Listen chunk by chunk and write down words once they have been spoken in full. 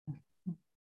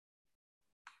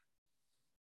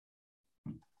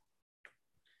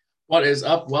What is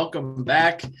up? Welcome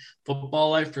back. Football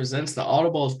Life presents the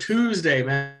Audible Tuesday,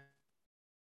 man.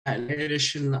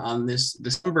 Edition on this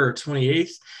December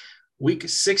 28th, week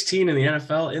 16 in the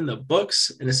NFL in the books.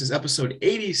 And this is episode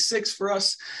 86 for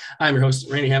us. I'm your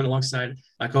host, Randy Hammond, alongside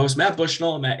my co-host, Matt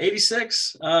Bushnell. Matt,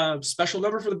 86, special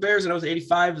number for the Bears. I know it's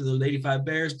 85, the 85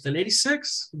 Bears, but then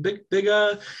 86, big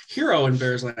hero in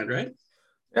Bears land, right?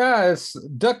 Yeah, it's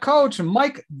the coach,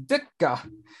 Mike Ditka.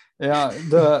 Yeah,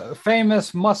 the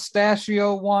famous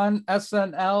mustachio one,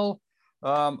 SNL.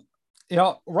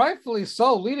 Rightfully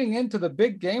so. Leading into the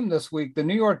big game this week, the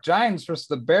New York Giants versus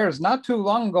the Bears. Not too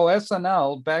long ago,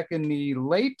 SNL back in the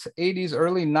late 80s,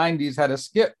 early 90s had a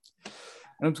skit. And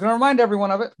I'm just going to remind everyone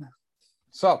of it.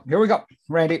 So here we go,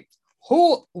 Randy.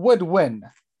 Who would win?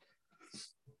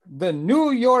 The New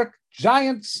York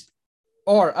Giants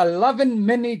or 11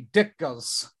 mini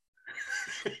Ditkas?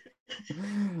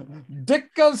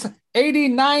 Ditka's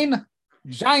 89,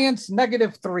 Giants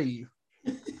 -3.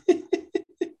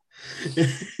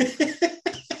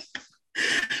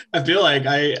 I feel like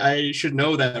I should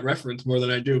know that reference more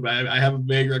than I do, but I have a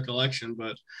vague recollection.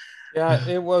 But yeah,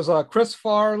 it was Chris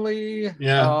Farley.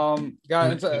 Yeah,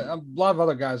 it's a lot of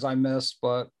other guys I missed,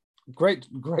 but great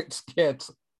skit.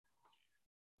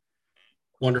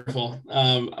 Wonderful.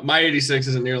 My 86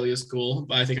 isn't nearly as cool,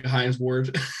 but I think Hines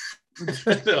Ward.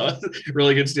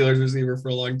 Really good Steelers receiver for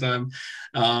a long time.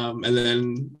 And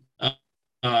then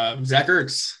Zach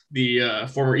Ertz, the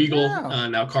former Eagle,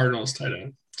 now Cardinals tight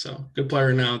end. So good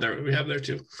player now that we have there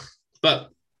too.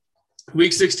 But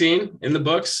week 16 in the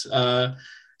books,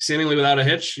 seemingly without a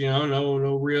hitch,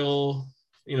 no real,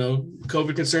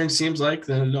 COVID concerns seems like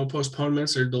no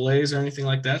postponements or delays or anything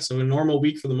like that. So a normal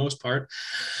week for the most part.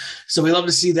 So we love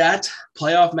to see that.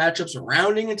 Playoff matchups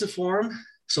rounding into form.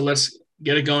 So let's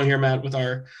get it going here, Matt, with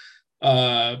our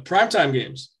primetime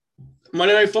games.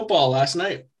 Monday Night Football last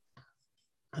night.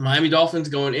 The Miami Dolphins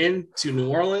going into New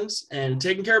Orleans and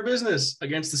taking care of business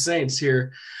against the Saints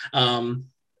here.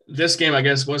 This game, I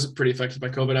guess, was pretty affected by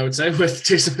COVID, I would say, with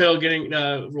Taysom Hill getting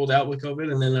ruled out with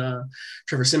COVID, and then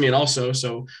Trevor Siemian also.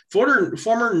 So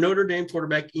former Notre Dame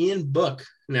quarterback Ian Book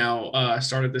now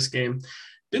started this game.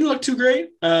 Didn't look too great.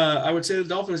 I would say the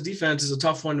Dolphins defense is a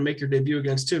tough one to make your debut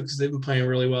against too, because they've been playing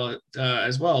really well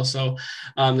as well. So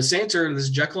the Saints are this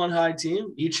Jekyll and Hyde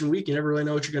team. Each week, you never really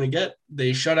know what you're going to get.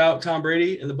 They shut out Tom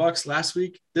Brady and the Bucs last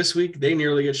week. This week, they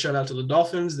nearly get shut out to the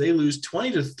Dolphins. They lose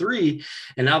 20-3,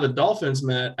 and now the Dolphins,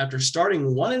 Matt, after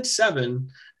starting 1-7,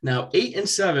 now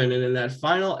 8-7, and in that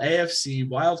final AFC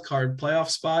wild card playoff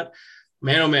spot,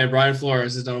 man, oh man, Brian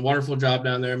Flores has done a wonderful job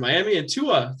down there in Miami, and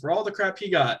Tua, for all the crap he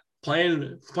got,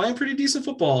 playing pretty decent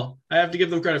football. I have to give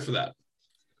them credit for that.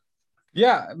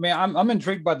 Yeah, man, I'm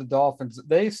intrigued by the Dolphins.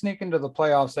 They sneak into the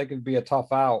playoffs, they could be a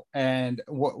tough out. And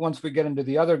once we get into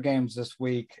the other games this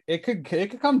week, it could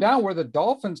come down where the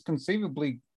Dolphins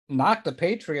conceivably knock the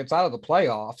Patriots out of the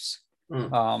playoffs.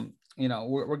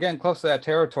 We're getting close to that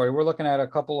territory. We're looking at a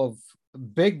couple of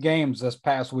big games this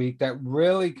past week that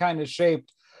really kind of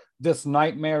shaped this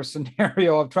nightmare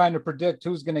scenario of trying to predict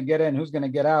who's going to get in, who's going to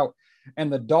get out.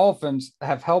 And the Dolphins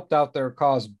have helped out their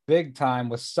cause big time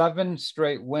with 7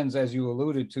 straight wins, as you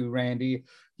alluded to, Randy.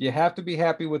 You have to be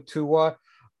happy with Tua.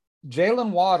 Jalen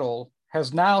Waddle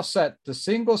has now set the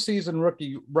single-season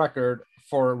rookie record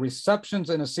for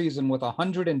receptions in a season with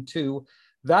 102.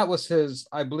 That was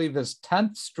I believe, his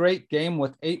 10th straight game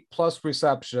with 8+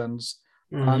 receptions.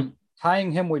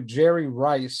 Tying him with Jerry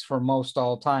Rice for most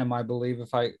all time, I believe,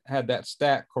 if I had that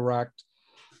stat correct.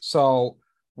 So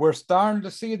we're starting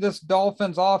to see this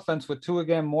Dolphins offense with Tua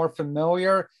again more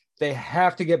familiar. They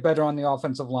have to get better on the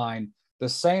offensive line. The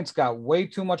Saints got way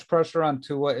too much pressure on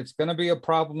Tua. It's going to be a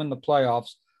problem in the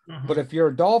playoffs. But if you're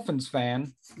a Dolphins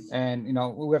fan, and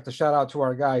we have to shout out to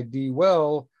our guy D.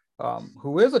 Will,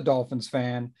 who is a Dolphins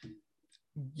fan,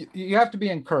 you have to be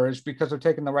encouraged because they're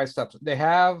taking the right steps. They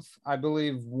have, I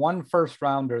believe, 1 first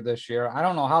rounder this year. I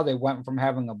don't know how they went from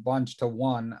having a bunch to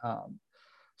 1.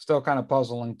 Still kind of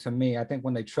puzzling to me. I think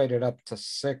when they traded up to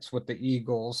 6 with the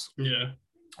Eagles,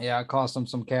 it cost them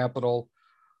some capital.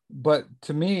 But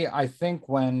to me, I think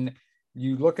when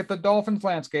you look at the Dolphins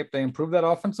landscape, they improved that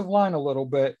offensive line a little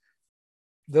bit.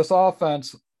 This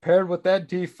offense paired with that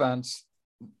defense,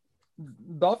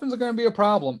 Dolphins are going to be a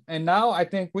problem. And now I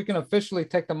think we can officially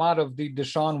take them out of the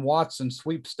Deshaun Watson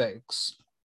sweepstakes.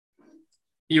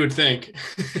 You would think,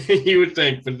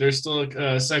 but there's still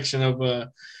a section of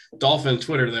Dolphin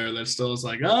Twitter there that still is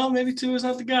like, oh, maybe Tua's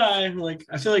not the guy. Like,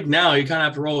 I feel like now you kind of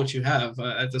have to roll what you have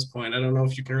at this point. I don't know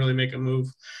if you can really make a move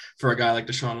for a guy like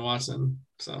Deshaun Watson.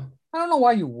 So I don't know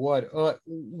why you would.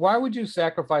 Why would you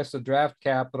sacrifice the draft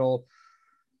capital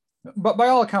But by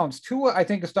all accounts, Tua, I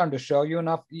think, is starting to show you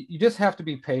enough. You just have to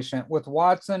be patient with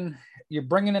Watson. You're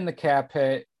bringing in the cap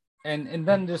hit, and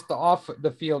then just the off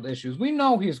the field issues. We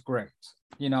know he's great,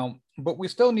 but we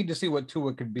still need to see what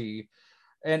Tua could be.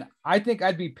 And I think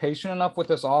I'd be patient enough with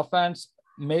this offense.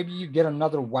 Maybe you get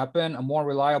another weapon, a more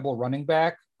reliable running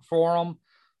back for him.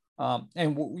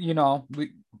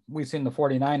 We've seen the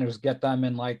 49ers get them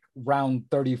in like round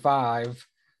 35,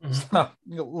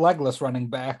 legless running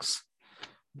backs.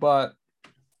 But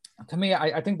to me,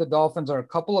 I think the Dolphins are a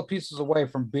couple of pieces away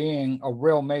from being a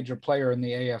real major player in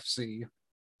the AFC.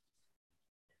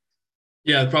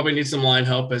 Yeah, probably need some line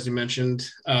help, as you mentioned.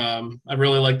 I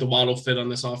really like the Waddle fit on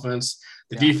this offense.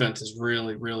 The defense is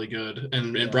really, really good.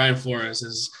 And Brian Flores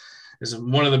is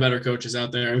one of the better coaches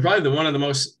out there, and probably one of the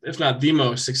most, if not the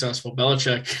most successful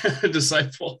Belichick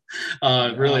disciple.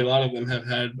 Really, a lot of them have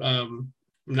had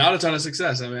not a ton of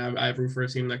success. I mean, I root for a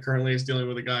team that currently is dealing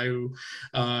with a guy who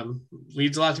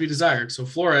leaves a lot to be desired. So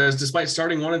Flores, despite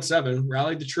starting 1-7,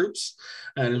 rallied the troops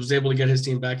and was able to get his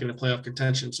team back into playoff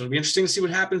contention. So it'll be interesting to see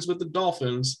what happens with the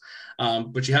Dolphins.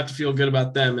 But you have to feel good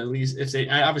about them, at least if they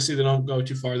obviously they don't go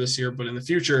too far this year, but in the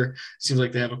future, it seems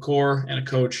like they have a core and a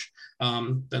coach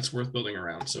that's worth building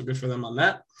around. So good for them on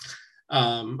that.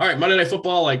 All right, Monday Night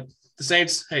Football, like the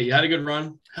Saints, hey, you had a good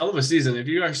run. Hell of a season. If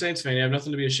you are a Saints fan, you have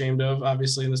nothing to be ashamed of.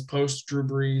 Obviously, in this post-Drew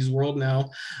Brees world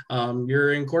now,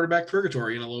 you're in quarterback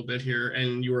purgatory in a little bit here,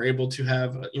 and you were able to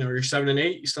have, you're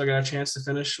 7-8. You still got a chance to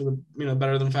finish with,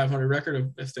 better than 500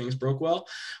 record if things broke well.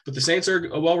 But the Saints are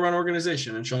a well-run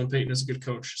organization, and Sean Payton is a good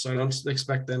coach, so I don't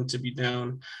expect them to be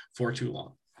down for too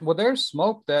long. Well, there's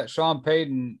smoke that Sean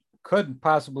Payton could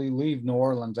possibly leave New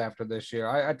Orleans after this year.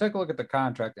 I took a look at the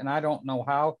contract, and I don't know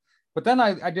how. But then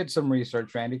I did some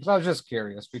research, Randy, because I was just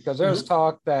curious, because there's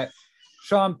talk that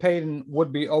Sean Payton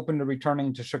would be open to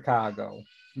returning to Chicago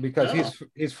because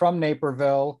he's from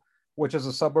Naperville, which is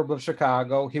a suburb of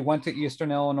Chicago. He went to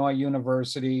Eastern Illinois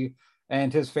University,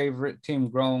 and his favorite team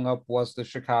growing up was the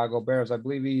Chicago Bears. I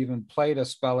believe he even played a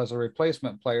spell as a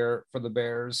replacement player for the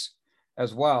Bears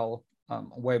as well,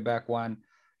 way back when.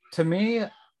 To me,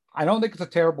 I don't think it's a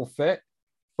terrible fit.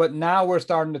 But now we're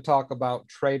starting to talk about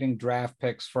trading draft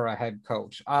picks for a head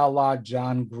coach, a la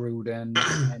John Gruden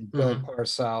and Bill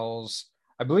Parcells.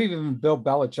 I believe even Bill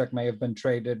Belichick may have been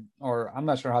traded, or I'm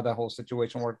not sure how that whole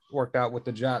situation worked out with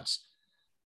the Jets.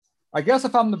 I guess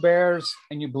if I'm the Bears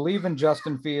and you believe in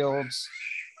Justin Fields,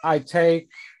 I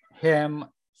take him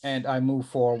and I move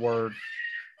forward.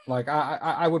 Like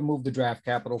I would move the draft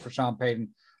capital for Sean Payton.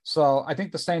 So I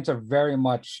think the Saints are very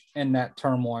much in that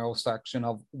turmoil section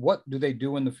of what do they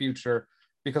do in the future,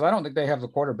 because I don't think they have the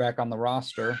quarterback on the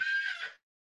roster.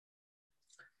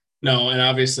 No, and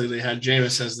obviously they had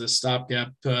Jameis as this stopgap,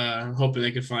 hoping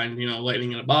they could find,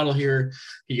 lightning in a bottle here.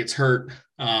 He gets hurt,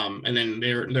 and then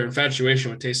their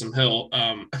infatuation with Taysom Hill,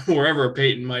 wherever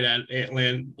Peyton might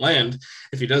land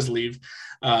if he does leave,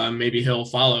 maybe Hill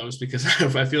follows, because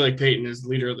I feel like Peyton is the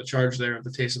leader of the charge there of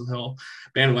the Taysom Hill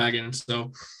bandwagon.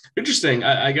 So interesting.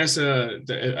 I guess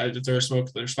if there's smoke,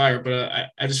 there's fire, but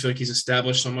I just feel like he's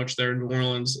established so much there in New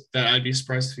Orleans that I'd be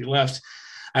surprised if he left.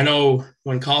 I know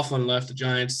when Coughlin left the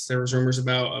Giants, there was rumors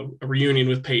about a reunion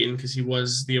with Peyton because he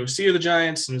was the OC of the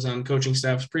Giants and was on coaching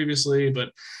staffs previously,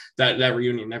 but that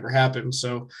reunion never happened.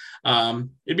 So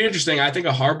it'd be interesting. I think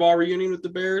a Harbaugh reunion with the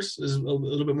Bears is a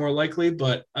little bit more likely,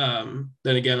 but then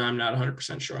again, I'm not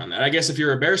 100% sure on that. I guess if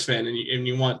you're a Bears fan and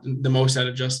you want the most out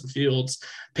of Justin Fields,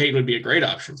 Peyton would be a great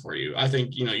option for you. I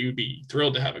think, you'd be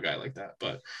thrilled to have a guy like that,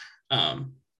 but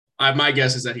my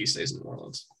guess is that he stays in New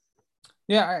Orleans.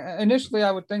 Yeah, initially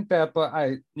I would think that, but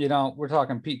we're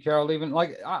talking Pete Carroll even.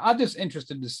 Like, I'm just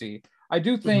interested to see. I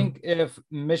do think if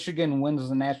Michigan wins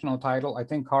the national title, I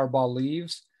think Harbaugh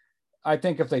leaves. I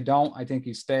think if they don't, I think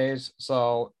he stays.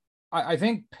 So I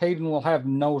think Peyton will have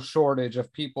no shortage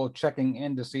of people checking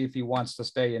in to see if he wants to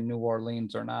stay in New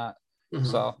Orleans or not.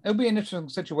 So it'll be an interesting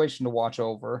situation to watch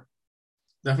over.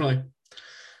 Definitely.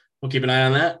 We'll keep an eye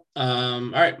on that.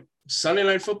 All right, Sunday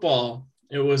Night Football.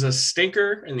 It was a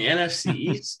stinker in the NFC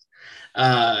East.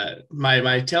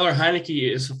 My Taylor Heineke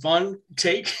is a fun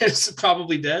take. It's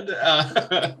probably dead.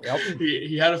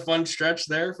 He had a fun stretch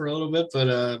there for a little bit,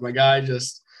 but my guy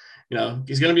just,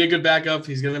 he's going to be a good backup.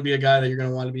 He's going to be a guy that you're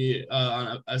going to want to be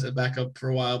as a backup for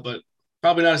a while, but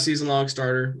probably not a season-long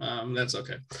starter. That's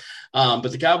okay. But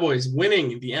the Cowboys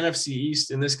winning the NFC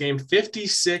East in this game,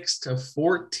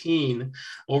 56-14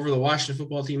 over the Washington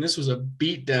Football Team. This was a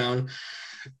beatdown.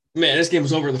 Man, this game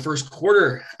was over in the first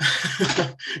quarter.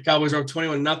 Cowboys were up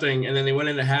 21-0, and then they went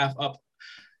into half up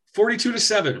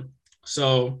 42-7.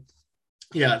 So,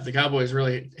 yeah, the Cowboys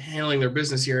really handling their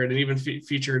business here, and it even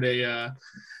featured a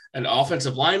an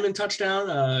offensive lineman touchdown.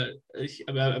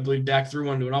 I believe Dak threw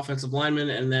one to an offensive lineman,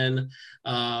 and then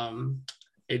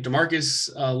a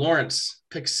Demarcus Lawrence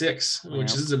pick six,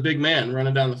 which is a big man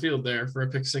running down the field there for a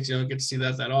pick six. You don't get to see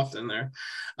that often there.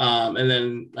 And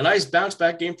then a nice bounce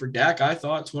back game for Dak, I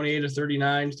thought,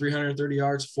 28-39, 330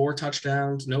 yards, 4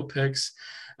 touchdowns, no picks.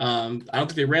 I don't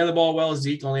think they ran the ball well.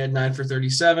 Zeke only had 9 for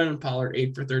 37, Pollard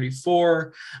 8 for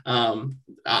 34.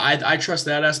 I trust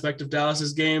that aspect of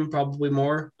Dallas's game probably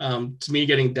more. To me,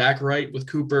 getting Dak right with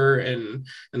Cooper and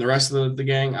the rest of the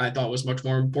gang, I thought was much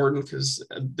more important, because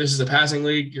this is a passing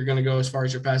league. You're going to go as far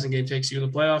as your passing game takes you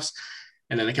in the playoffs.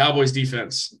 And then the Cowboys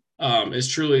defense is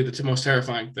truly the most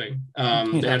terrifying thing.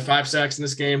 They had 5 sacks in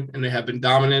this game, and they have been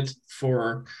dominant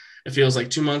for – it feels like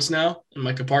 2 months now, and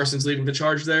Micah Parsons leading the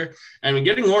charge there. I mean,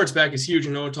 getting Lawrence back is huge,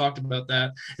 and no one talked about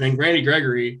that. And then Randy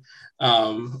Gregory,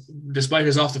 despite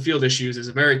his off-the-field issues, is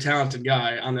a very talented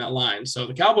guy on that line. So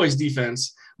the Cowboys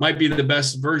defense might be the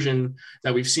best version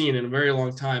that we've seen in a very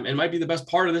long time, and might be the best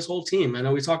part of this whole team. I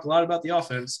know we talk a lot about the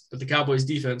offense, but the Cowboys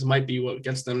defense might be what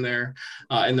gets them there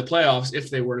in the playoffs if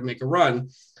they were to make a run.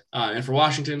 And for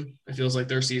Washington, it feels like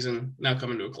their season now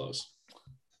coming to a close.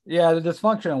 Yeah, the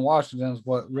dysfunction in Washington is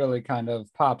what really kind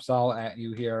of pops out at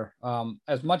you here.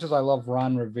 As much as I love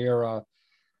Ron Rivera,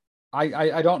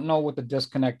 I don't know what the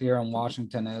disconnect here in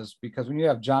Washington is, because when you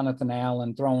have Jonathan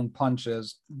Allen throwing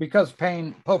punches, because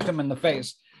Payne poked him in the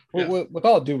face, with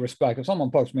all due respect, if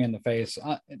someone pokes me in the face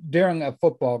during a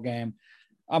football game,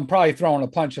 I'm probably throwing a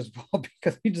punch as well,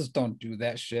 because you just don't do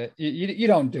that shit. You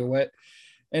don't do it.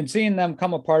 And seeing them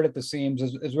come apart at the seams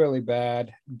is really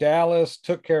bad. Dallas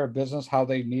took care of business how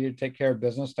they needed to take care of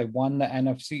business. They won the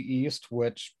NFC East,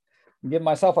 which I give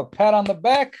myself a pat on the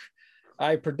back.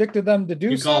 I predicted them to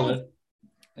do so. You called it.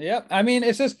 Yep. I mean,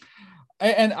 it's just,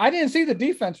 and I didn't see the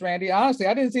defense, Randy. Honestly,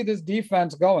 I didn't see this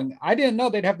defense going. I didn't know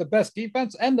they'd have the best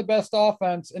defense and the best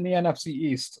offense in the NFC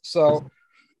East. So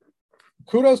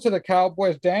kudos to the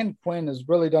Cowboys. Dan Quinn has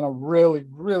really done a really,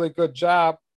 really good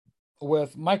job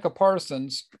with Micah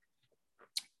Parsons,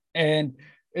 and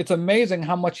it's amazing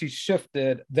how much he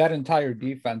shifted that entire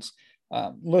defense.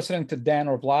 Listening to Dan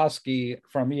Orlovsky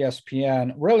from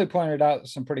ESPN really pointed out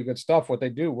some pretty good stuff, what they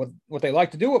do, what they like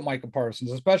to do with Micah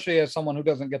Parsons, especially as someone who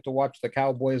doesn't get to watch the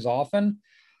Cowboys often.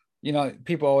 You know,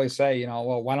 people always say,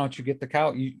 well, why don't you get the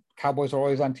Cowboys are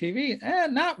always on TV?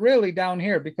 Not really down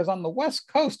here, because on the West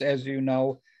Coast, as you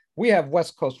know, we have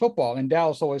West Coast football, and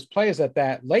Dallas always plays at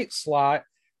that late slot,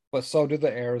 but so do the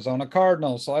Arizona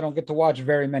Cardinals. So I don't get to watch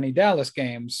very many Dallas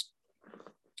games.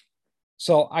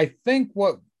 So I think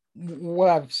what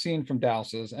I've seen from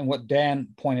Dallas is, and what Dan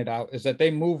pointed out, is that they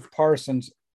move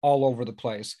Parsons all over the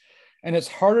place. And it's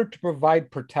harder to provide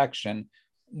protection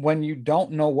when you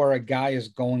don't know where a guy is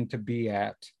going to be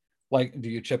at. Like, do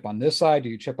you chip on this side? Do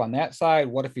you chip on that side?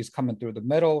 What if he's coming through the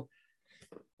middle?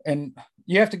 And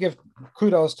you have to give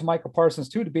kudos to Micah Parsons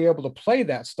too, to be able to play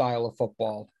that style of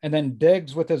football. And then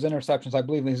Diggs with his interceptions, I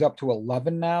believe he's up to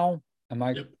 11 now.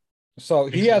 Yep. So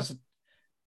he has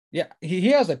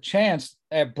a chance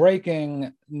at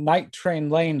breaking Night Train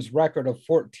Lane's record of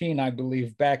 14, I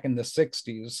believe, back in the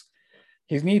 60s.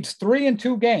 He needs 3 in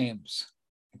 2 games.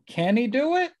 Can he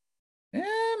do it?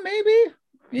 Maybe.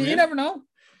 You never know.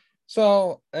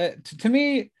 So to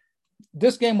me,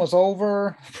 this game was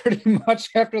over pretty much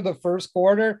after the first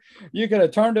quarter. You could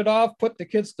have turned it off, put the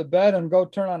kids to bed, and go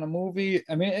turn on a movie.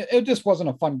 I mean, it just wasn't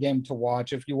a fun game to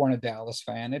watch if you weren't a Dallas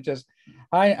fan. It just,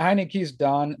 Heineke's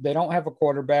done. They don't have a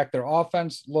quarterback. Their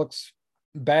offense looks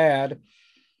bad,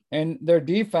 and their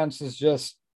defense is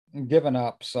just given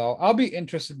up. So I'll be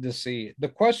interested to see. The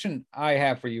question I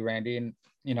have for you, Randy, and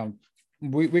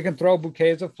we can throw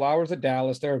bouquets of flowers at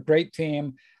Dallas. They're a great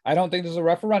team. I don't think there's a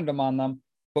referendum on them.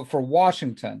 But for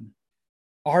Washington,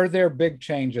 are there big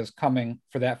changes coming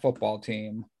for that football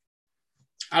team?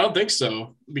 I don't think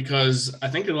so, because I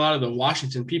think a lot of the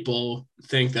Washington people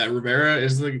think that Rivera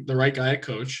is the right guy to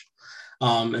coach.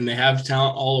 And they have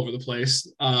talent all over the place.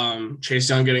 Chase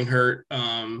Young getting hurt,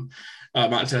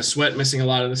 Montez Sweat missing a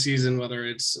lot of the season, whether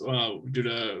it's due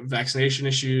to vaccination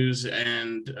issues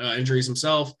and injuries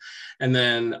himself. And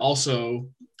then also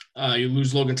you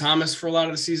lose Logan Thomas for a lot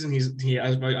of the season. He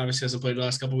obviously hasn't played the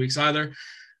last couple of weeks either.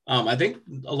 I think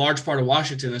a large part of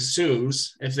Washington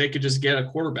assumes if they could just get a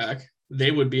quarterback, they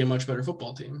would be a much better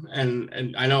football team.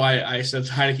 And I know I said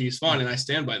Heinicke is fun, and I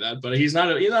stand by that, but he's not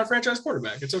a franchise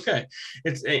quarterback. It's okay.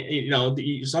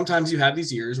 It's, sometimes you have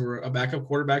these years where a backup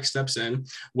quarterback steps in,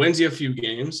 wins you a few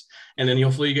games, and then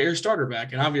hopefully you get your starter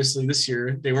back. And obviously this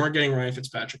year they weren't getting Ryan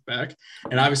Fitzpatrick back.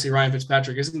 And obviously Ryan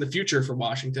Fitzpatrick isn't the future for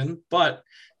Washington, but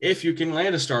if you can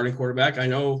land a starting quarterback, I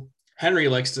know Henry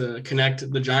likes to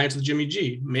connect the Giants with Jimmy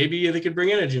G. Maybe they could bring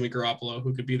in a Jimmy Garoppolo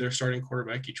who could be their starting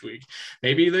quarterback each week.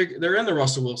 Maybe they're in the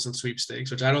Russell Wilson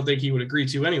sweepstakes, which I don't think he would agree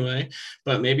to anyway,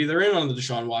 but maybe they're in on the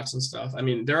Deshaun Watson stuff. I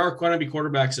mean, there are going to be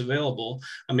quarterbacks available.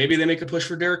 Maybe they make a push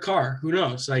for Derek Carr. Who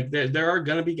knows? Like there are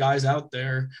going to be guys out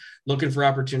there looking for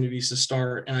opportunities to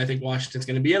start. And I think Washington's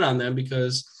going to be in on them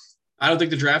because I don't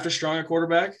think the draft is strong at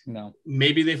quarterback. No.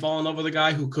 Maybe they fall in love with a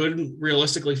guy who could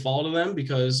realistically fall to them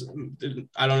because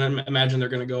I don't imagine they're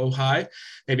going to go high.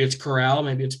 Maybe it's Corral,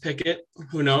 maybe it's Pickett,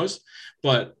 who knows?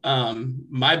 But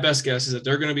my best guess is that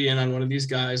they're going to be in on one of these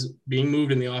guys being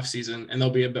moved in the offseason, and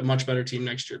they'll be a much better team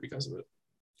next year because of it.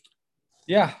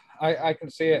 Yeah, I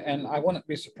can see it, and I wouldn't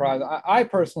be surprised. I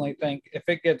personally think if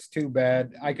it gets too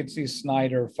bad, I could see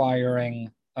Snyder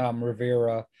firing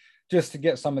Rivera just to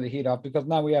get some of the heat up, because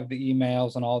now we have the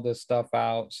emails and all this stuff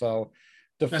out. So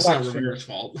that's not Rivera's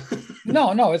fault.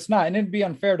 No, it's not. And it'd be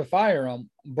unfair to fire him.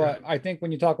 But right. I think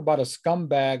when you talk about a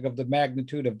scumbag of the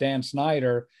magnitude of Dan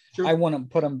Snyder, True. I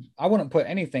wouldn't put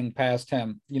anything past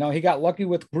him. You know, he got lucky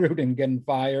with Gruden getting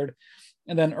fired,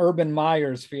 and then Urban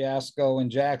Meyer's fiasco in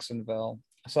Jacksonville.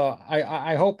 So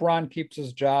I hope Ron keeps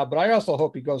his job, but I also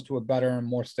hope he goes to a better and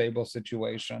more stable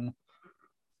situation.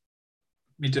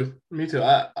 Me too.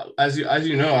 As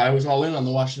you know, I was all in on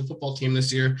the Washington football team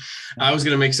this year. I was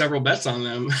going to make several bets on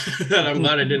them that I'm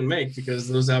glad I didn't make because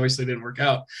those obviously didn't work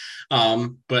out.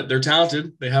 But they're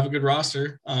talented. They have a good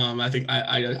roster. I think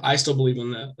I still believe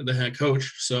in the head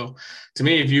coach. So to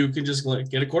me, if you can just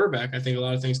get a quarterback, I think a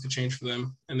lot of things could change for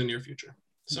them in the near future.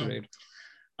 So,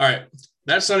 All right.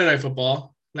 That's Sunday Night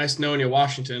Football. Nice knowing you,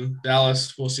 Washington.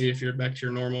 Dallas, we'll see if you're back to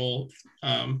your normal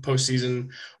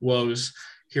postseason woes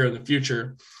here in the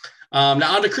future.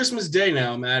 Now on to Christmas Day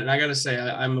now, Matt, and I got to say,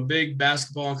 I'm a big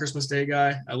basketball on Christmas Day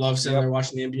guy. I love sitting there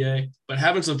watching the NBA, but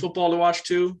having some football to watch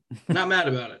too, not mad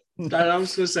about it. I'm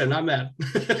just going to say, not mad.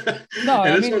 No,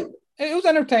 I mean, it was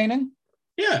entertaining.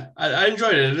 Yeah, I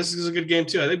enjoyed it. This is a good game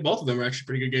too. I think both of them are actually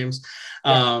pretty good games,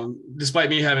 despite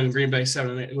me having Green Bay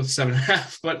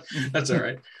 7.5, but that's all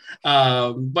right.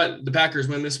 But the Packers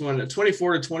win this one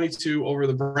 24-22 over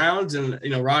the Browns, and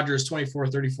Rodgers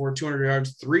 24-34, 200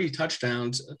 yards, 3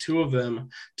 touchdowns, 2 of them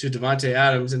to Davante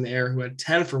Adams in the air, who had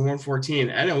 10 for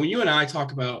 114. I know when you and I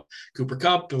talk about Cooper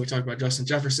Kupp and we talk about Justin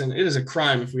Jefferson, it is a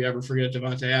crime if we ever forget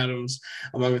Davante Adams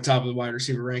among the top of the wide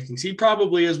receiver rankings. He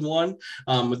probably is one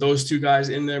with those 2 guys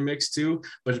in their mix too,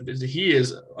 but he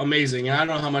is amazing. And I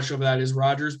don't know how much of that is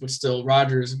Rodgers, but still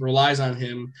Rodgers relies on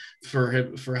him for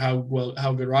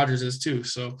how good Rodgers is too.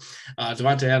 So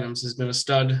Davante Adams has been a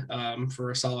stud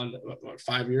for a solid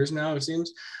 5 years now, it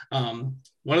seems.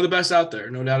 One of the best out there,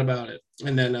 no doubt about it.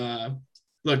 And then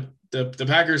look, the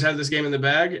Packers had this game in the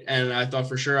bag, and I thought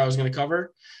for sure I was going to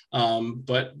cover.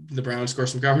 But the Browns scored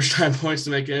some garbage time points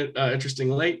to make it interesting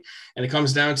late. And it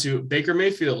comes down to Baker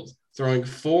Mayfield throwing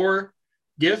 4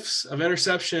 gifts of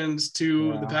interceptions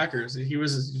to the Packers. He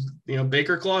was,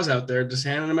 Baker Claus out there just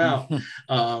handing them out.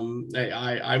 I'm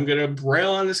going to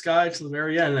rail on this guy to the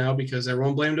very end now because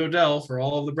everyone blamed Odell for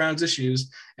all of the Browns' issues,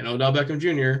 and Odell Beckham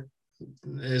Jr.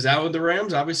 is out with the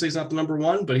Rams. Obviously, he's not the number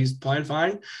 1, but he's playing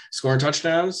fine, scoring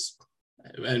touchdowns.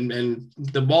 And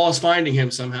the ball is finding him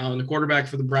somehow, and the quarterback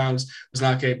for the Browns was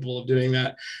not capable of doing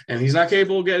that, and he's not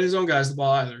capable of getting his own guys the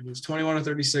ball either. He was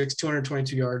 21-36,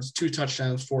 222 yards, 2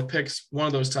 touchdowns, 4 picks, one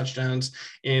of those touchdowns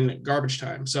in garbage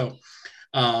time. So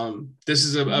this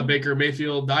is a Baker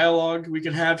Mayfield dialogue we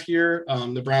can have here.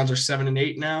 The Browns are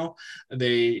 7-8 now.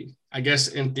 They, I guess,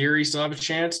 in theory, still have a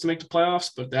chance to make the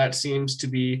playoffs, but that seems to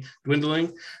be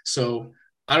dwindling. So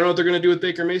I don't know what they're going to do with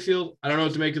Baker Mayfield. I don't know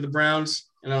what to make of the Browns.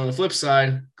 And on the flip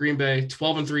side, Green Bay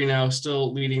 12-3 now,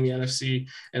 still leading the NFC,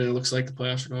 and it looks like the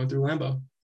playoffs are going through Lambeau.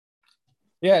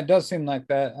 Yeah, it does seem like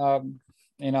that.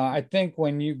 I think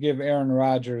when you give Aaron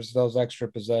Rodgers those extra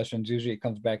possessions, usually it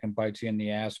comes back and bites you in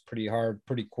the ass pretty hard,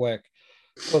 pretty quick.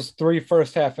 Those 3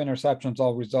 first-half interceptions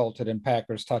all resulted in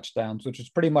Packers touchdowns, which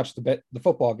is pretty much the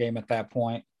football game at that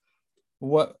point.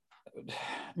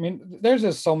 There's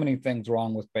just so many things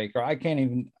wrong with Baker. I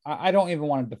don't even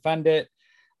want to defend it.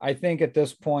 I think at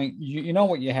this point, you know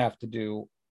what you have to do.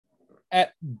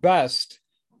 At best,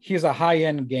 he's a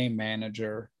high-end game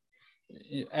manager.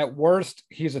 At worst,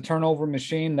 he's a turnover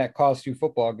machine that costs you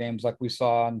football games like we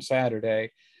saw on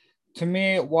Saturday. To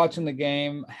me, watching the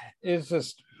game is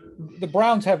just the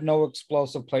Browns have no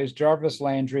explosive plays. Jarvis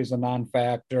Landry is a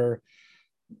non-factor.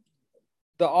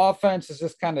 The offense is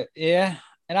just kind of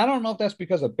And I don't know if that's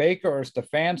because of Baker or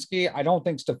Stefanski. I don't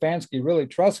think Stefanski really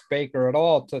trusts Baker at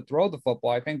all to throw the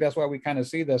football. I think that's why we kind of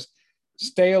see this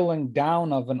staling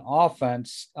down of an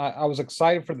offense. I was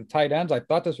excited for the tight ends. I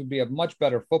thought this would be a much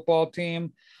better football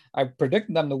team. I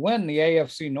predicted them to win the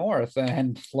AFC North,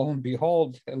 and lo and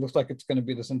behold, it looks like it's going to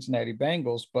be the Cincinnati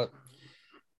Bengals. But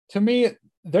to me,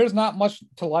 there's not much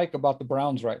to like about the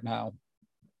Browns right now.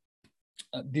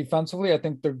 Defensively, I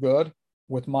think they're good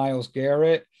with Myles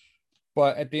Garrett.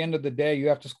 But at the end of the day, you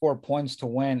have to score points to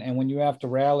win. And when you have to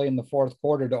rally in the fourth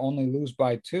quarter to only lose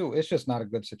by 2, it's just not a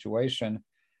good situation.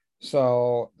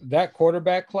 So that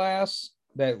quarterback class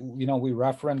that, we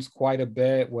referenced quite a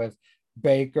bit with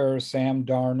Baker, Sam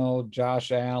Darnold,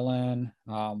 Josh Allen,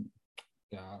 I'm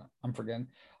forgetting,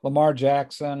 Lamar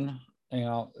Jackson,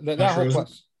 that whole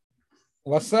class.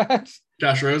 What's that?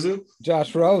 Josh Rosen.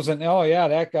 Oh, yeah,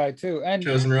 that guy too. And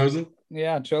Chosen Rosen.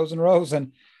 Yeah, Chosen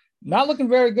Rosen. Not looking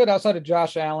very good outside of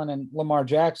Josh Allen and Lamar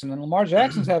Jackson. And Lamar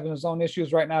Jackson's having his own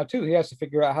issues right now, too. He has to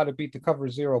figure out how to beat the cover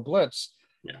 0 blitz.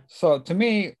 Yeah. So to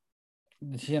me,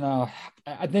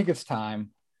 I think it's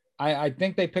time. I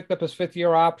think they picked up his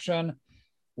 5th-year option,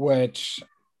 which,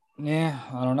 I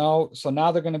don't know. So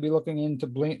now they're going to be looking into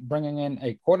bringing in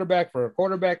a quarterback for a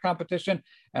quarterback competition.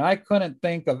 And I couldn't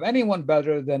think of anyone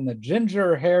better than the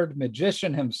ginger-haired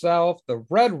magician himself, the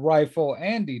Red Rifle,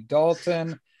 Andy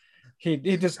Dalton. He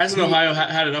just hasn't Ohio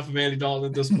had enough of Andy Dalton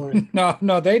at this point?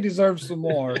 No, they deserve some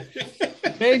more.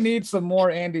 They need some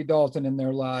more Andy Dalton in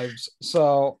their lives.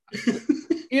 So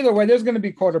either way, there's going to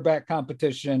be quarterback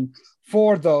competition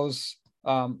for those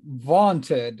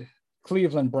vaunted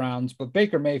Cleveland Browns. But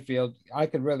Baker Mayfield, I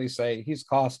could really say he's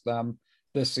cost them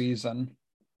this season.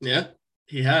 Yeah,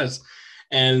 he has.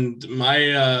 And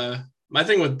my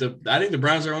thing with I think the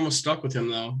Browns are almost stuck with him,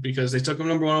 though, because they took him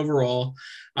number 1 overall.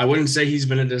 I wouldn't say he's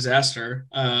been a disaster.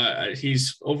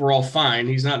 He's overall fine.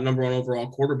 He's not number 1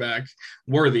 overall quarterback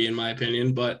worthy, in my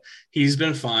opinion, but he's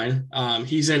been fine.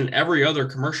 He's in every other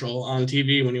commercial on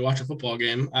TV when you watch a football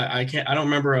game. I don't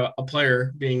remember a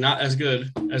player being not as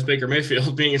good as Baker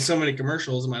Mayfield being in so many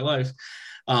commercials in my life.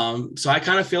 So I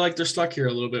kind of feel like they're stuck here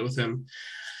a little bit with him.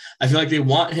 I feel like they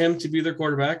want him to be their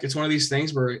quarterback. It's one of these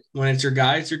things where when it's your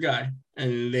guy, it's your guy.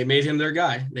 And they made him their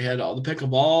guy. They had all the pick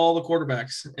of all the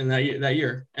quarterbacks in that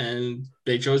year, and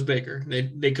they chose Baker.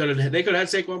 They could have had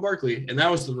Saquon Barkley, and that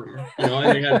was the rumor.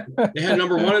 And they had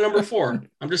number 1 and number 4.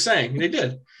 I'm just saying they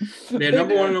did. They had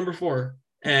number 1 and number 4,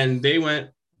 and they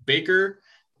went Baker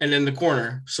and then the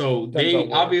corner. So they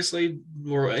obviously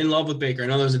were in love with Baker. I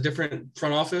know there's a different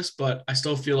front office, but I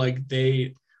still feel like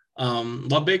they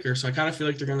love Baker. So I kind of feel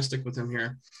like they're going to stick with him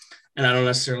here. And I don't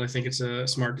necessarily think it's a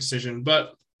smart decision,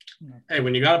 but hey,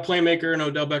 when you got a playmaker in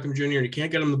Odell Beckham Jr. and you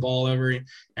can't get him the ball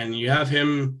and you have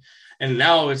him, and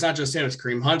now it's not just him, it's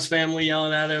Kareem Hunt's family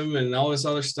yelling at him and all this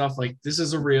other stuff. Like, this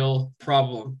is a real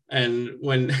problem. And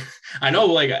when I know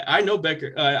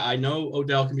Becker, I know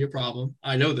Odell can be a problem.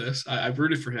 I know this. I've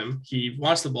rooted for him. He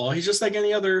wants the ball. He's just like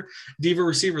any other diva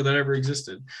receiver that ever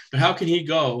existed. But how can he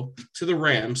go to the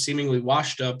Rams seemingly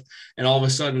washed up and all of a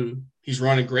sudden he's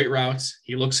running great routes?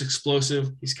 He looks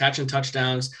explosive. He's catching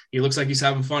touchdowns. He looks like he's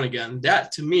having fun again.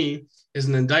 That, to me, is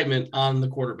an indictment on the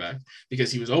quarterback,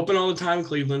 because he was open all the time in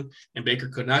Cleveland and Baker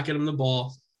could not get him the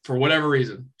ball for whatever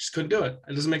reason. Just couldn't do it.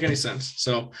 It doesn't make any sense.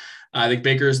 So I think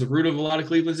Baker is the root of a lot of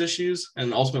Cleveland's issues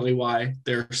and ultimately why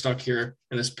they're stuck here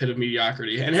in this pit of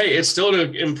mediocrity. And hey, it's still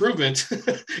an improvement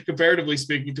comparatively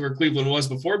speaking to where Cleveland was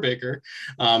before Baker.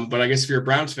 But I guess if you're a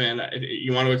Browns fan,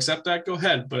 you want to accept that, go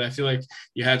ahead. But I feel like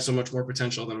you had so much more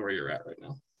potential than where you're at right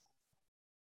now.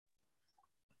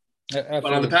 Absolutely.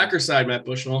 But on the Packers side, Matt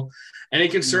Bushnell, any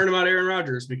concern about Aaron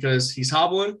Rodgers? Because he's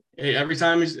hobbling every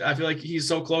time. I feel like he's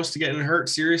so close to getting hurt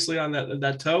seriously on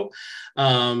that toe.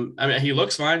 I mean, he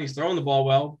looks fine. He's throwing the ball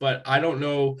well, but I don't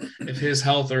know if his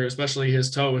health, or especially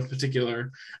his toe in particular,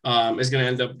 is going to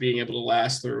end up being able to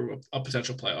last through a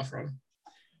potential playoff run.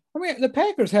 I mean, the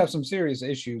Packers have some serious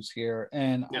issues here,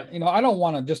 and I don't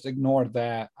want to just ignore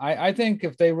that. I think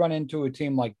if they run into a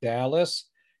team like Dallas,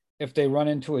 if they run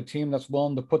into a team that's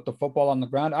willing to put the football on the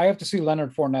ground, I have to see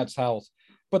Leonard Fournette's health.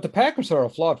 But the Packers are a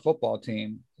flawed football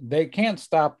team. They can't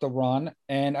stop the run,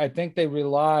 and I think they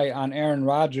rely on Aaron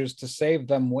Rodgers to save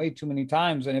them way too many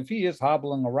times. And if he is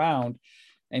hobbling around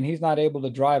and he's not able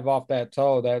to drive off that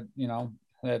toe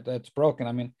that's broken,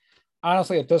 I mean,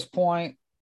 honestly, at this point,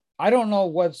 I don't know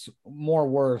what's more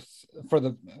worth for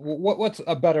what's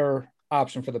a better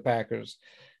option for the Packers,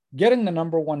 getting the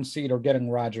number 1 seed or getting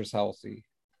Rodgers healthy.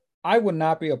 I would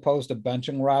not be opposed to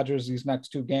benching Rodgers these next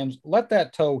 2 games. Let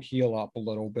that toe heal up a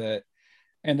little bit.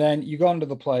 And then you go into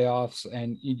the playoffs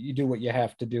and you do what you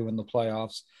have to do in the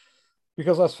playoffs.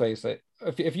 Because let's face it,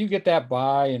 if you get that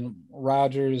bye and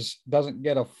Rodgers doesn't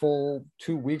get a full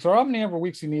 2 weeks, or how many ever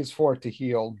weeks he needs for it to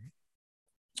heal,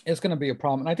 it's going to be a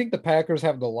problem. And I think the Packers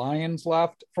have the Lions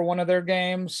left for one of their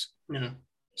games. Yeah.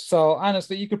 So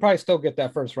honestly, you could probably still get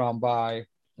that first round bye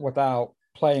without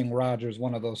playing Rodgers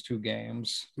one of those two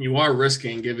games. You are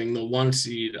risking giving the 1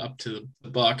 seed up to the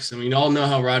Bucks. I mean, you all know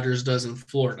how Rodgers does in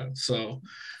Florida. So,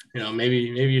 maybe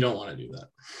you don't want to do that.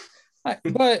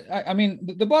 I mean,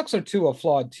 the Bucks are too a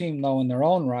flawed team though in their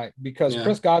own right, because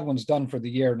Chris Godwin's done for the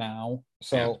year now,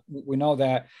 so we know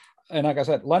that. And like I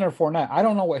said, Leonard Fournette, I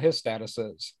don't know what his status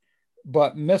is,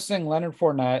 but missing Leonard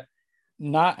Fournette,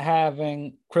 not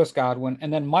having Chris Godwin,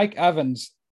 and then Mike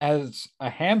Evans has a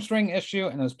hamstring issue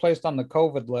and is placed on the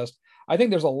COVID list. I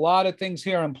think there's a lot of things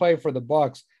here in play for the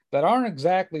Bucks that aren't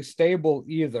exactly stable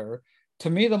either. To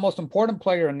me, the most important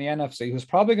player in the NFC who's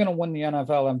probably going to win the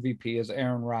NFL MVP is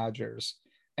Aaron Rodgers.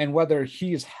 And whether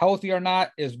he's healthy or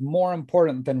not is more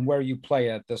important than where you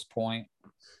play at this point.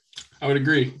 I would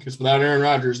agree, because without Aaron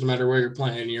Rodgers, no matter where you're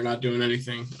playing, you're not doing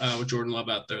anything with Jordan Love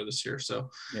out there this year. So,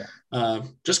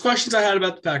 just questions I had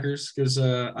about the Packers, because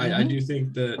I do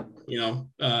think that,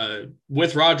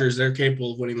 with Rodgers, they're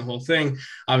capable of winning the whole thing.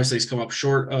 Obviously, he's come up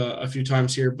short a few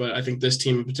times here, but I think this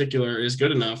team in particular is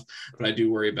good enough. But I do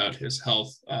worry about his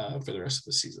health for the rest of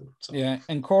the season. So. Yeah,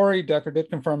 and Corey Decker did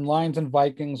confirm Lions and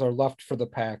Vikings are left for the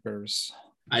Packers.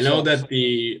 I know that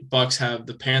the Bucks have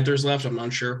the Panthers left. I'm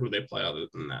not sure who they play other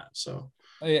than that. So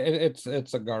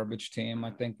it's a garbage team.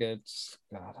 I think I'm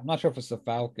not sure if it's the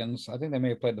Falcons. I think they may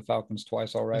have played the Falcons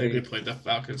twice already. I think they played the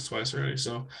Falcons twice already.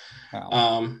 So,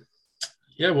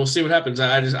 we'll see what happens.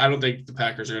 I don't think the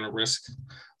Packers are going to risk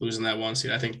losing that 1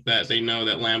 seed. I think that they know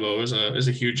that Lambeau is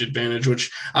a huge advantage,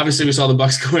 which obviously we saw the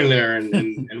Bucks go in there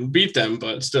and beat them,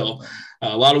 but still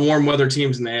a lot of warm weather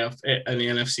teams in the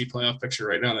NFC playoff picture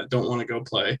right now that don't want to go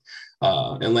play in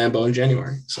Lambeau in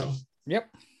January. So,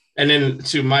 yep. And then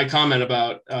to my comment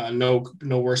about no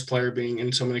worse player being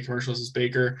in so many commercials as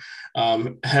Baker,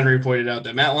 Henry pointed out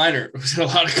that Matt Leinart was in a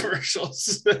lot of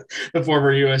commercials, the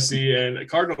former USC and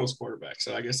Cardinals quarterback.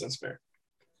 So I guess that's fair.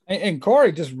 And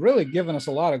Corey just really giving us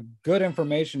a lot of good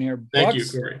information here. Thank you,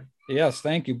 Corey. Yes,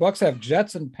 thank you. Bucks have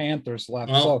Jets and Panthers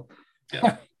left.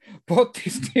 Both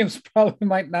these teams probably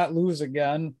might not lose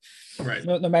again. Right.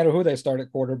 No matter who they start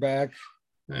at quarterback.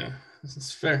 Yeah,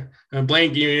 that's fair. And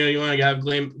Blaine, you want to have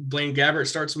Blaine Gabbert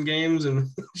start some games and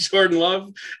Jordan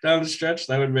Love down the stretch?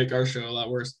 That would make our show a lot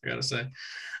worse, I got to say.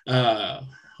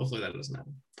 Hopefully that doesn't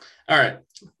happen. All right.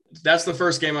 That's the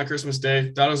first game on Christmas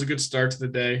Day. Thought it was a good start to the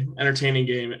day. Entertaining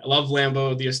game. I love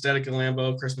Lambeau, the aesthetic of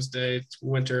Lambeau, Christmas Day, it's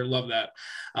winter, love that.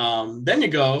 Then you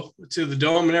go to the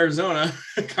Dome in Arizona,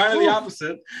 kind of the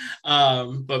opposite.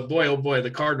 But boy, oh boy,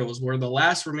 the Cardinals were the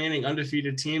last remaining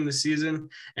undefeated team this season.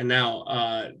 And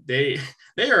now they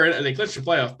clinched a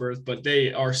playoff berth, but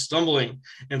they are stumbling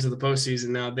into the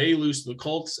postseason. Now they lose to the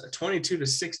Colts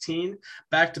 22-16,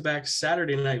 back-to-back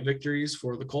Saturday night victories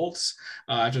for the Colts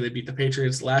after they beat the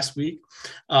Patriots last week.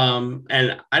 And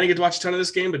I didn't get to watch a ton of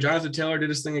this game, but Jonathan Taylor did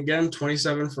his thing again,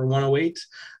 27 for 108.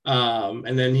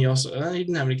 And then he also, he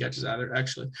didn't have any catches either,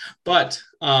 actually. But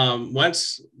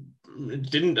Wentz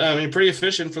pretty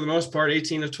efficient for the most part,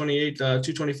 18 of 28,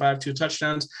 225, 2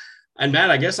 touchdowns. And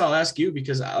Matt, I guess I'll ask you,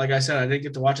 because like I said, I didn't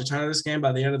get to watch a ton of this game.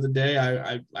 By the end of the day,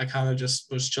 I kind of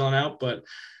just was chilling out. But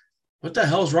what the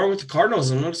hell is wrong with the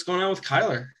Cardinals, and what's going on with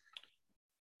Kyler?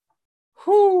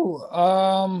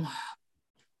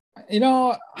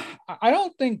 I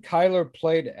don't think Kyler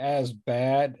played as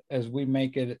bad as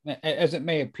it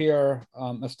may appear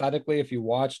aesthetically if you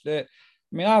watched it.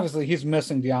 I mean, obviously he's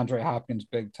missing DeAndre Hopkins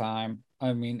big time.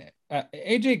 I mean,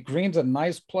 AJ Green's a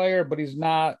nice player, but he's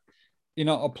not,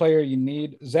 a player you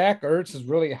need. Zach Ertz has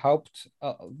really helped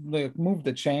move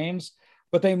the chains,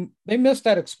 but they missed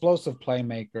that explosive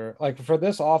playmaker. Like, for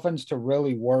this offense to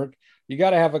really work, you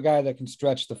got to have a guy that can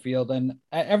stretch the field, and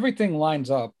everything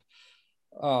lines up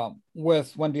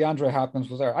with when DeAndre Hopkins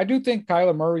was there. I do think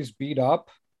Kyler Murray's beat up.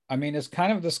 I mean, it's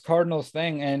kind of this Cardinals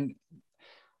thing. And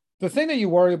the thing that you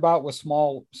worry about with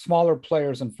smaller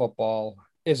players in football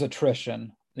is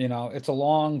attrition. It's a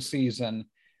long season,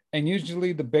 and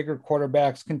usually the bigger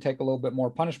quarterbacks can take a little bit more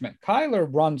punishment. Kyler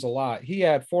runs a lot. He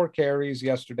had 4 carries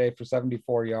yesterday for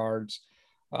 74 yards.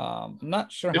 I'm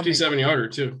not sure. 57-yarder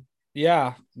too.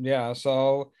 Yeah.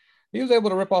 So he was able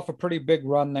to rip off a pretty big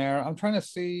run there. I'm trying to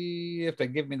see if they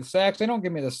give me the sacks. They don't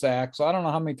give me the sacks, so I don't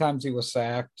know how many times he was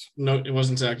sacked. No, it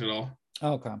wasn't sacked at all.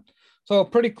 Okay. So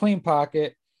pretty clean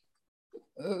pocket.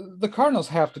 The Cardinals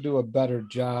have to do a better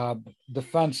job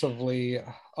defensively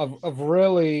of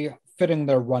really fitting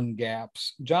their run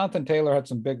gaps. Jonathan Taylor had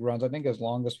some big runs. I think his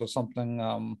longest was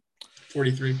something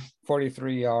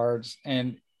 43 yards.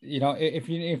 And, if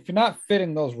you're not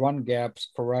fitting those run gaps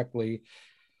correctly,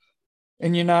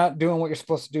 and you're not doing what you're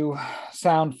supposed to do,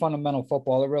 sound fundamental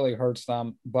football, it really hurts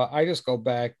them. But I just go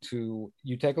back to,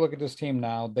 you take a look at this team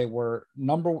now. They were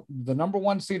the number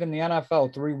one seed in the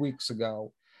NFL 3 weeks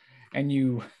ago, and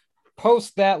you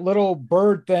post that little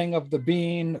bird thing of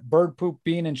the bird poop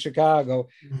bean in Chicago.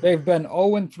 They've been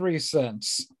 0-3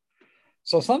 since.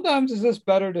 So sometimes it's just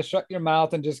better to shut your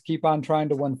mouth and just keep on trying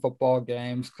to win football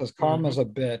games, because karma's a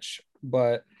bitch.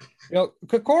 But,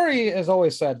 Kokori has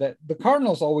always said that the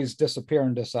Cardinals always disappear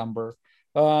in December.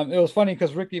 It was funny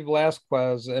because Ricky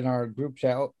Velasquez in our group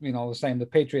chat, was saying the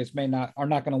Patriots are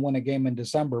not going to win a game in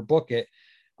December. Book it.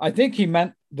 I think he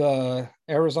meant the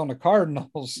Arizona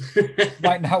Cardinals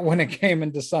might not win a game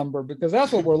in December, because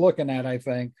that's what we're looking at. I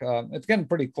think it's getting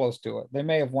pretty close to it. They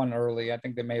may have won early. I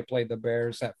think they may have played the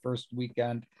Bears that first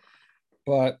weekend.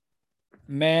 But,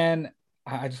 man,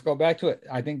 I just go back to it.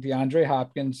 I think DeAndre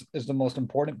Hopkins is the most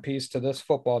important piece to this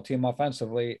football team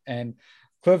offensively. And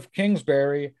Cliff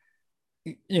Kingsbury,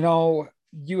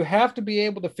 you have to be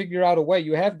able to figure out a way.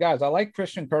 You have guys. I like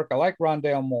Christian Kirk. I like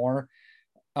Rondale Moore.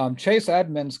 Chase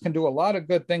Edmonds can do a lot of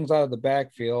good things out of the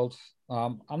backfield.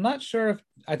 I'm not sure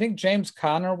I think James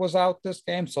Conner was out this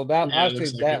game. So that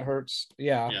hurts.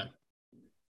 Yeah.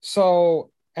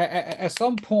 So at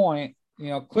some point,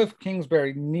 Cliff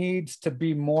Kingsbury needs to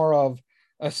be more of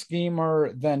a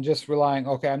schemer than just relying,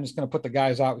 okay, I'm just going to put the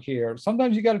guys out here.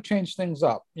 Sometimes you got to change things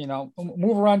up,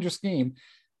 move around your scheme,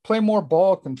 play more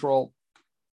ball control.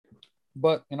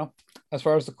 But, as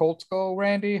far as the Colts go,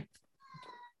 Randy,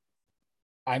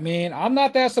 I mean, I'm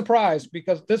not that surprised,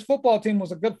 because this football team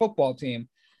was a good football team.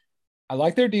 I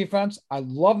like their defense. I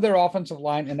love their offensive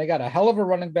line, and they got a hell of a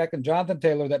running back in Jonathan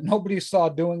Taylor that nobody saw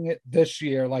doing it this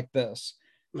year like this.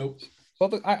 Nope.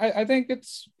 So I think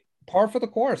it's par for the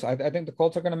course. I think the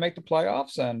Colts are going to make the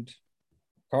playoffs, and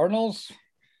Cardinals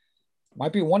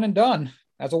might be one and done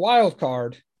as a wild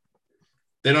card.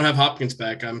 They don't have Hopkins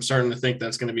back. I'm starting to think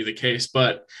that's going to be the case.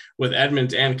 But with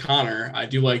Edmonds and Connor, I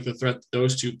do like the threat that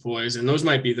those two poise, and those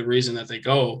might be the reason that they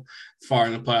go far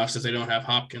in the playoffs if they don't have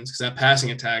Hopkins, because that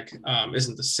passing attack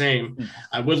isn't the same.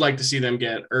 I would like to see them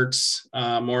get Ertz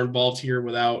more involved here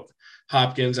without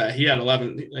Hopkins. He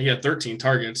had 13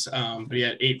 targets, but he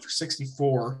had 8 for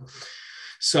 64.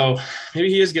 So maybe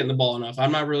he is getting the ball enough.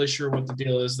 I'm not really sure what the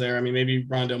deal is there. I mean, maybe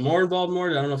Rondale Moore involved more.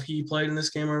 I don't know if he played in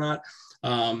this game or not.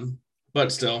 But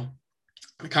still,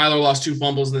 Kyler lost 2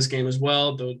 fumbles in this game as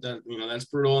well. Though that's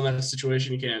brutal in that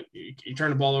situation. You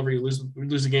turn the ball over, you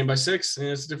lose the game by 6, and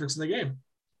it's the difference in the game.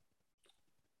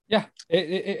 Yeah,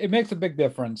 it makes a big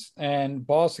difference, and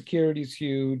ball security is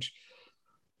huge.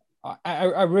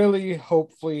 I really,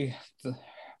 hopefully,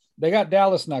 they got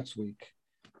Dallas next week,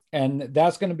 and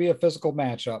that's going to be a physical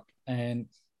matchup. And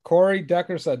Corey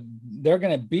Decker said they're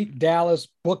going to beat Dallas.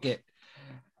 Book it.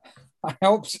 I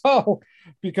hope so,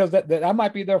 because that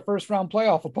might be their first round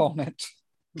playoff opponent.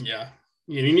 Yeah.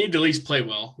 You need to at least play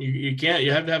well. You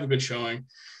have to have a good showing,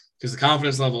 because the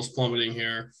confidence level is plummeting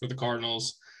here for the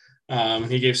Cardinals.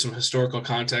 He gave some historical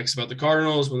context about the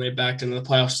Cardinals when they backed into the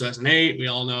playoffs 2008. We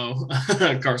all know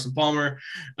Carson Palmer.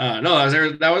 No,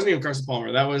 that wasn't even Carson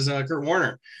Palmer. That was Kurt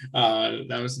Warner.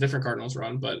 That was a different Cardinals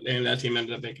run, and that team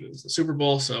ended up making it to the Super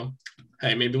Bowl. So,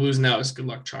 hey, maybe losing now is good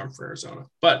luck charm for Arizona.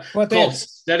 But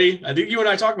Colts, steady. I think you and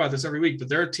I talk about this every week, but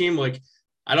they're a team like,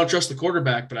 I don't trust the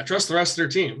quarterback, but I trust the rest of their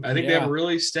team. I think they have a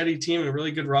really steady team and a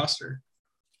really good roster.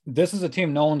 This is a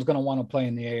team no one's going to want to play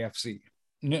in the AFC.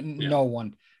 No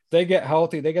one. They get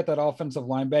healthy. They get that offensive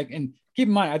line back. And keep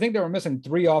in mind, I think they were missing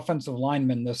 3 offensive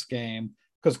linemen this game,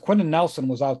 because Quentin Nelson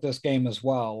was out this game as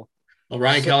well. Well,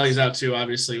 Ryan Kelly's out too,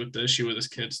 obviously, with the issue with his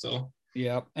kid still.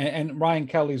 Yeah, and Ryan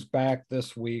Kelly's back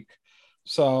this week.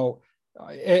 So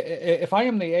if I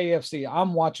am the AFC,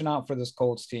 I'm watching out for this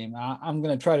Colts team. I'm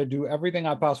going to try to do everything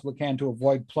I possibly can to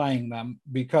avoid playing them,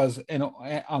 because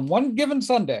on one given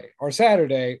Sunday or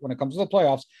Saturday, when it comes to the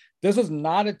playoffs, this is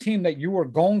not a team that you are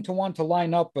going to want to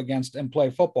line up against and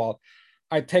play football.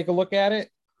 I take a look at it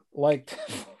like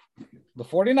the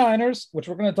 49ers, which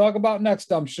we're going to talk about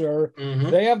next, I'm sure.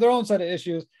 They have their own set of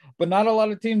issues, but not a lot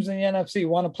of teams in the NFC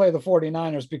want to play the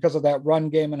 49ers because of that run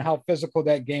game and how physical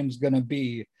that game's going to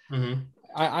be.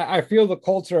 I feel the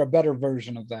Colts are a better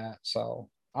version of that. So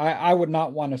I would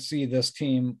not want to see this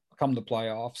team come to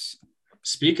playoffs.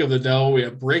 Speak of the devil, we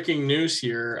have breaking news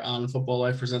here on Football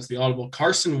Life Presents the Audible.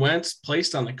 Carson Wentz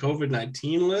placed on the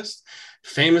COVID-19 list.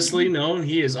 Famously known,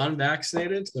 he is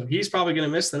unvaccinated, so he's probably going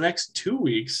to miss the next 2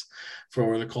 weeks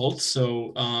for the Colts.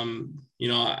 So, they're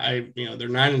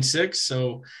 9-6,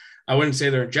 so I wouldn't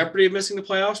say they're in jeopardy of missing the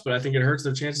playoffs, but I think it hurts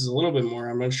their chances a little bit more.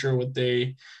 I'm not sure what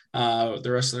the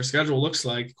rest of their schedule looks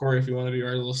like. Corey, if you want to be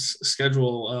our little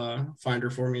schedule finder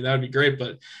for me, that would be great.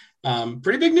 But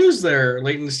Pretty big news there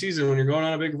late in the season when you're going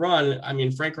on a big run. I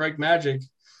mean, Frank Reich magic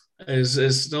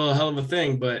is still a hell of a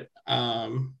thing, but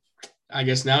I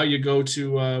guess now you go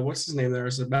to what's his name there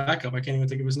as a backup. I can't even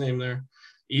think of his name there.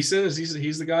 Eason,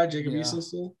 he's the guy, Jacob Eason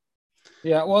still?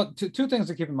 Yeah, well, two things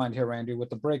to keep in mind here, Randy, with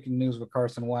the breaking news with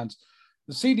Carson Wentz.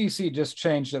 The CDC just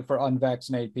changed it for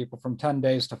unvaccinated people from 10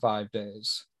 days to 5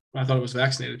 days. I thought it was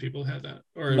vaccinated people had that.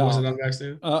 Or no, was it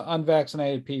unvaccinated?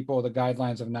 Unvaccinated people, the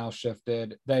guidelines have now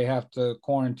shifted. They have to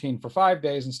quarantine for 5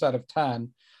 days instead of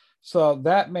 10. So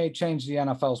that may change the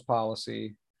NFL's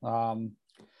policy.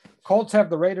 Colts have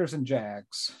the Raiders and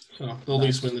Jags. So they'll at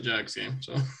least win the Jags game.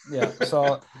 So yeah.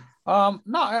 So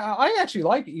no, I actually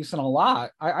like Eason a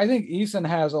lot. I think Eason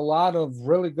has a lot of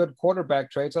really good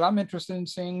quarterback traits that I'm interested in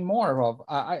seeing more of.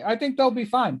 I think they'll be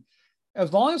fine.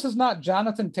 As long as it's not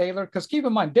Jonathan Taylor, because keep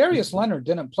in mind, Darius Leonard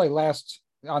didn't play last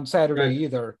on Saturday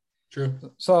either. True.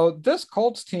 So this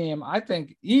Colts team, I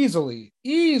think easily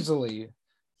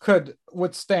could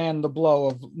withstand the blow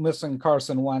of missing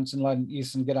Carson Wentz and letting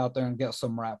Eason get out there and get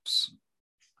some reps.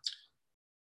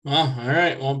 Well, all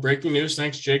right. Well, breaking news.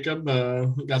 Thanks, Jacob.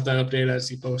 We got that update as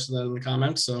he posted that in the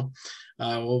comments. So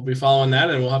we'll be following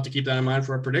that, and we'll have to keep that in mind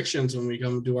for our predictions when we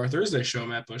come do our Thursday show,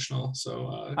 Matt Bushnell.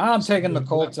 So I'm taking the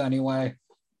Colts anyway.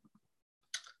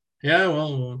 Yeah,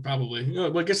 well, probably. You know,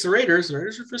 what gets the Raiders? The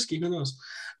Raiders are frisky. Who knows?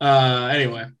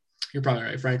 Anyway, you're probably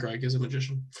right. Frank Reich is a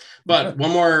magician. But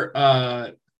one more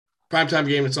primetime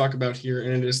game to talk about here,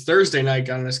 and it is Thursday night.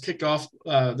 Got us kicked off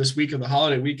this week of the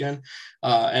holiday weekend,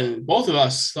 and both of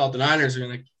us thought the Niners were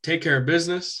going to take care of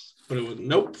business, but it was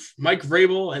nope. Mike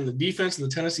Vrabel and the defense of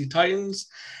the Tennessee Titans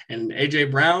and A.J.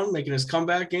 Brown making his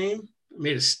comeback game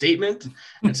made a statement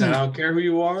and said, I don't care who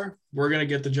you are, we're going to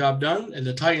get the job done. And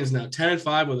the Titans now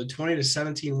 10-5 with a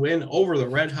 20-17 win over the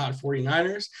red hot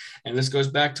 49ers. And this goes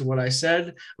back to what I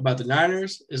said about the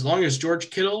Niners. As long as George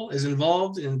Kittle is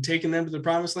involved in taking them to the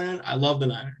promised land, I love the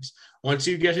Niners. Once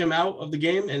you get him out of the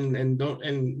game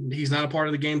and he's not a part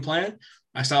of the game plan,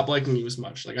 I stopped liking you as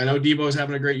much. Like, I know Debo's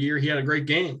having a great year. He had a great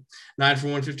game, 9 for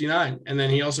 159. And then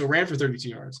he also ran for 32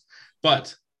 yards.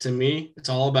 But to me, it's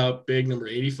all about big number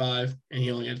 85, and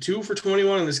he only had 2 for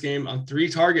 21 in this game on 3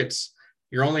 targets.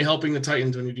 You're only helping the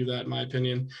Titans when you do that, in my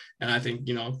opinion. And I think,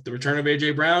 the return of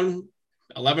A.J. Brown,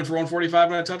 11 for 145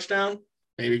 and a touchdown,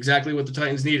 maybe exactly what the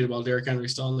Titans needed while Derrick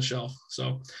Henry's still on the shelf.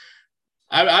 So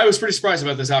I was pretty surprised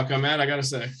about this outcome, Matt, I got to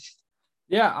say.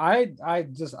 Yeah, I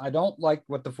don't like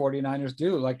what the 49ers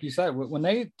do. Like you said, when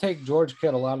they take George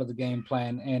Kittle out of the game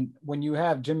plan, and when you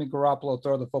have Jimmy Garoppolo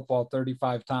throw the football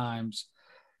 35 times,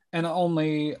 and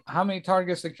only how many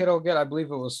targets did Kittle get? I believe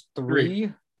it was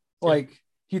 3. Like,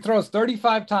 he throws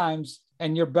 35 times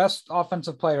and your best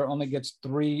offensive player only gets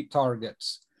 3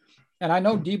 targets. And I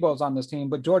know Debo's on this team,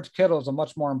 but George Kittle is a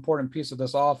much more important piece of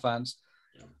this offense.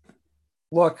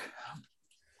 Look,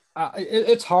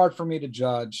 it's hard for me to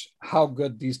judge how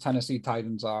good these Tennessee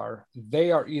Titans are.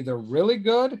 They are either really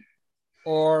good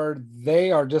or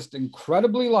they are just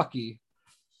incredibly lucky,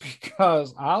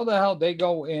 because how the hell they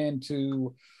go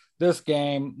into this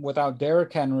game without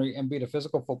Derrick Henry and beat a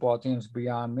physical football team is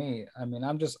beyond me. I mean,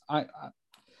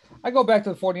 I go back to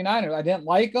the 49ers. I didn't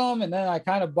like them, and then I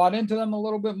kind of bought into them a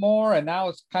little bit more, and now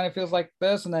it kind of feels like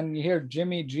this. And then you hear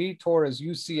Jimmy G tore his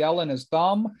UCL in his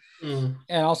thumb and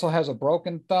also has a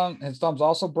broken thumb. His thumb's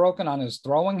also broken on his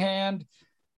throwing hand.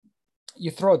 You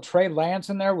throw Trey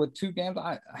Lance in there with 2 games.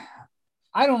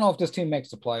 I don't know if this team makes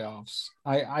the playoffs.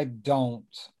 I don't.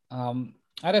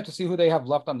 I'd have to see who they have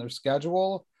left on their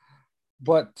schedule.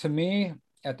 But to me,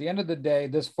 at the end of the day,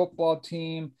 this football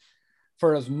team,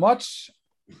 for as much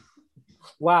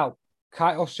clout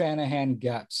Kyle Shanahan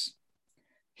gets,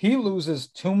 he loses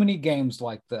too many games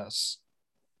like this.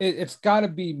 It's got to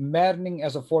be maddening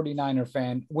as a 49er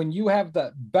fan when you have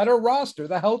the better roster,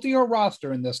 the healthier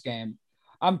roster in this game.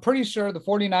 I'm pretty sure the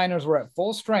 49ers were at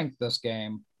full strength this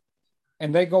game,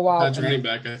 and they go out. That's running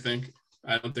back, I think.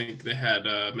 I don't think they had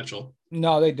Mitchell.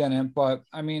 No, they didn't. But,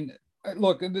 I mean,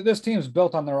 look, this team is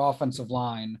built on their offensive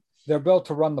line. They're built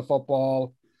to run the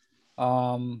football.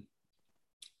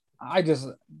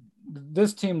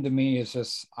 This team to me is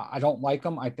just, I don't like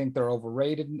them. I think they're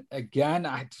overrated. Again,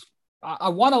 I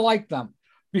want to like them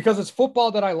because it's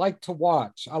football that I like to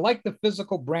watch. I like the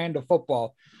physical brand of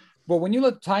football. But when you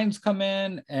let Titans come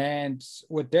in, and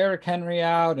with Derrick Henry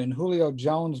out and Julio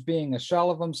Jones being a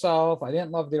shell of himself, I didn't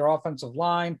love their offensive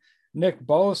line. Nick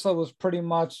Bosa was pretty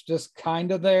much just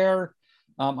kind of there.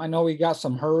 I know he got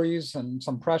some hurries and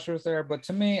some pressures there, but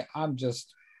to me, I'm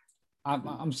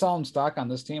selling stock on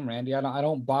this team, Randy. I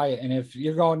don't buy it. And if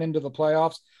you're going into the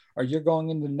playoffs or you're going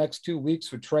into the next 2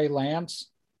 weeks with Trey Lance,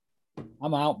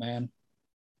 I'm out, man.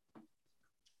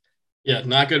 Yeah,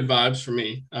 not good vibes for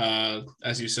me.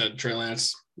 As you said, Trey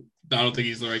Lance, I don't think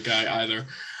he's the right guy either.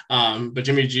 But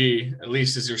Jimmy G, at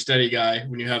least, is your steady guy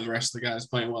when you have the rest of the guys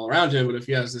playing well around him. But if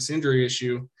he has this injury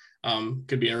issue,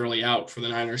 could be an early out for the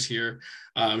Niners here.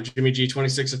 Jimmy G,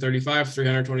 26 to 35,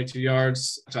 322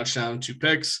 yards, a touchdown, 2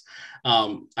 picks.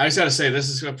 I just got to say, this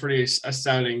is a pretty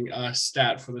astounding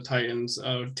stat for the Titans.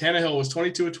 Tannehill was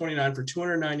 22 of 29 for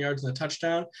 209 yards and a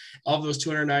touchdown. Of those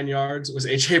 209 yards was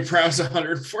A.J. Brown's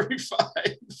 145.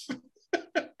 Wow.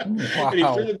 And he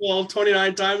threw the ball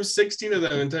 29 times, 16 of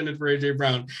them intended for A.J.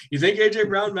 Brown. You think A.J.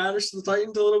 Brown matters to the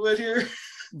Titans a little bit here?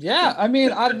 Yeah, I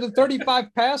mean, out of the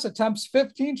 35 pass attempts,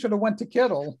 15 should have went to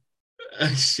Kittle.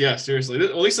 Yeah, seriously.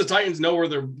 At least the Titans know where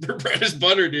their bread is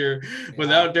buttered here. Yeah.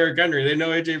 Without Derrick Henry, they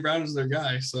know A.J. Brown is their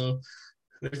guy, so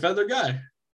they found their guy.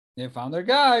 They found their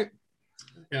guy.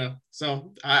 Yeah,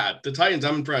 so the Titans,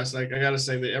 I'm impressed. Like, I got to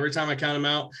say that every time I count them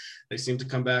out, they seem to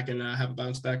come back and have a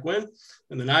bounce-back win.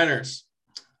 And the Niners,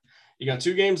 you got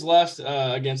 2 games left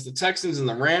against the Texans and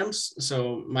the Rams.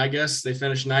 So my guess, they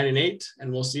finish 9-8,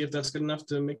 and we'll see if that's good enough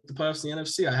to make the playoffs in the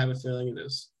NFC. I have a feeling it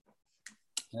is.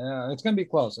 Yeah, it's going to be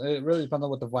close. It really depends on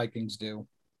what the Vikings do.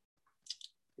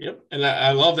 Yep, and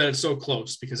I love that it's so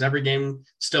close because every game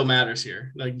still matters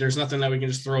here. Like, there's nothing that we can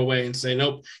just throw away and say,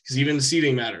 nope, because even the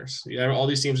seeding matters. Yeah, all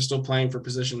these teams are still playing for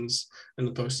positions in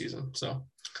the postseason. So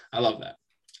I love that.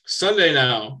 Sunday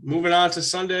now. Moving on to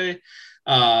Sunday.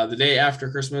 The day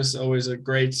after Christmas, always a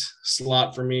great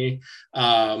slot for me.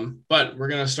 But we're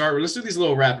going to start. Let's do these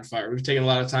little rapid fire. We've taken a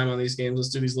lot of time on these games. Let's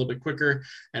do these a little bit quicker.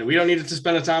 And we don't need to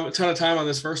spend a ton of time on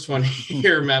this first one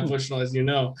here, Matt Bushnell, as you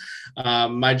know.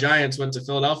 My Giants went to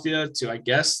Philadelphia to, I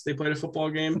guess, they played a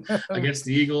football game against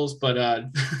the Eagles, but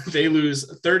they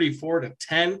lose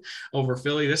 34-10 over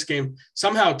Philly. This game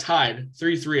somehow tied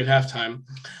 3-3 at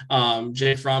halftime.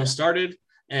 Jake Fromm started,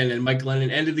 and then Mike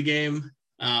Glennon ended the game.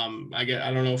 I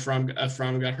don't know if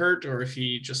Fromm got hurt or if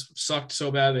he just sucked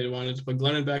so bad they wanted to put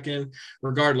Glennon back in.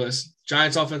 Regardless,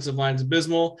 Giants offensive line is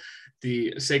abysmal.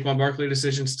 The Saquon Barkley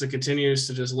decisions to continues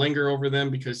to just linger over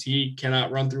them because he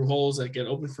cannot run through holes that get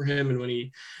open for him. And when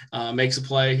he makes a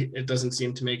play, it doesn't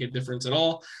seem to make a difference at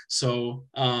all. So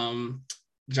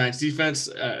Giants defense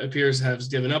appears to have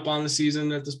given up on the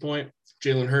season at this point.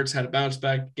 Jalen Hurts had a bounce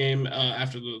back game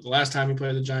after the last time he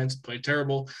played the Giants, played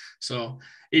terrible. So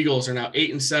Eagles are now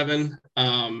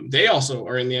 8-7. They also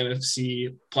are in the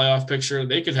NFC playoff picture.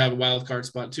 They could have a wild card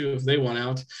spot too if they won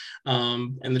out.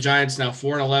 And the Giants now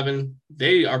 4-11.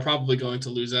 They are probably going to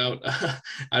lose out.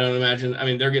 I don't imagine. I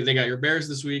mean, they got your Bears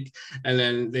this week, and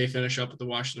then they finish up with the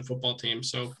Washington football team.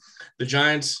 So the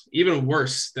Giants, even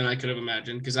worse than I could have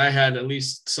imagined, because I had at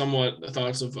least somewhat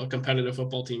thoughts of a competitive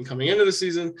football team coming into the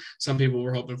season. Some people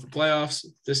were hoping for playoffs.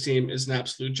 This team is an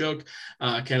absolute joke.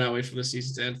 Cannot wait for the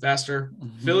season to end faster.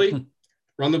 Mm-hmm. Philly,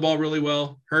 run the ball really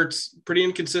well. Hurts pretty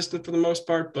inconsistent for the most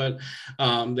part, but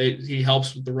he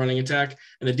helps with the running attack.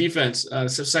 And the defense,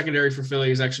 secondary for Philly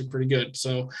is actually pretty good.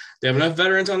 So they have enough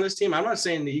veterans on this team. I'm not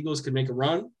saying the Eagles could make a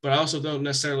run, but I also don't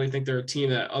necessarily think they're a team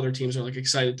that other teams are like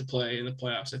excited to play in the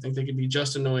playoffs. I think they could be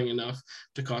just annoying enough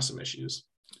to cause some issues.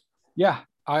 Yeah,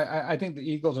 I think the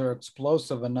Eagles are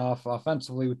explosive enough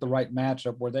offensively with the right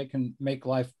matchup where they can make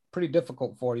life pretty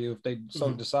difficult for you if they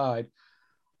so decide.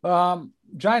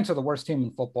 Giants are the worst team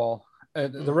in football.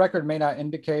 The record may not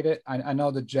indicate it. I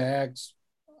know the Jags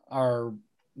are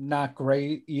not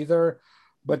great either,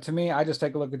 but to me, I just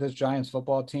take a look at this Giants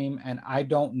football team, and I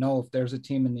don't know if there's a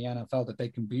team in the NFL that they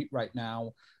can beat right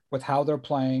now with how they're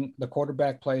playing. The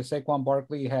quarterback play, Saquon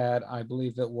Barkley had, I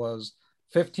believe it was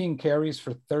 15 carries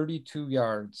for 32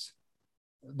 yards.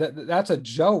 That's a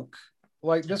joke.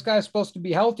 Like, this guy's supposed to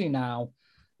be healthy now.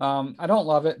 I don't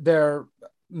love it. They're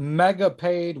mega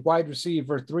paid wide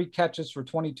receiver, 3 catches for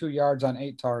 22 yards on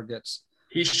 8 targets.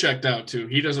 He's checked out too.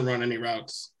 He doesn't run any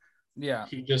routes. Yeah.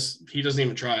 He doesn't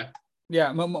even try.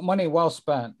 Yeah. Money well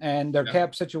spent, and their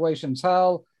cap situation's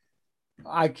hell.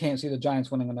 I can't see the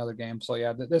Giants winning another game. So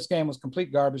yeah, this game was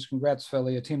complete garbage. Congrats,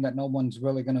 Philly, a team that no one's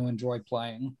really going to enjoy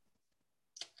playing.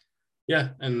 Yeah,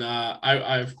 and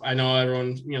I know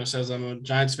everyone says I'm a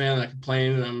Giants fan, I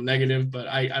complain and I'm negative, but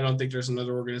I don't think there's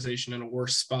another organization in a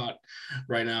worse spot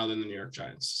right now than the New York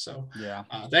Giants. So yeah,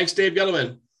 thanks, Dave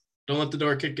Gettleman. Don't let the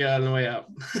door kick you out on the way out.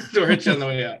 Door hit you on the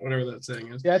way out, whatever that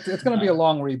saying is. Yeah, it's going to be a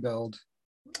long rebuild.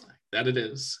 That it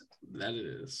is.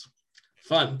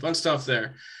 Fun stuff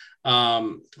there.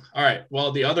 All right.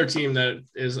 Well, the other team that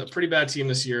is a pretty bad team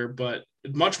this year, but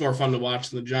much more fun to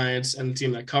watch than the Giants, and the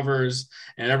team that covers,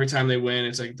 and every time they win,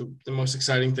 it's like the most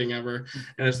exciting thing ever.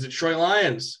 And it's the Detroit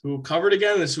Lions, who covered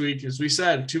again this week. As we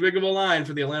said, too big of a line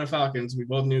for the Atlanta Falcons. We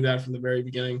both knew that from the very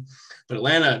beginning. But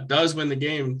Atlanta does win the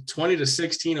game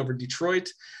 20-16 over Detroit.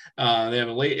 They have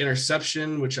a late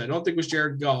interception, which I don't think was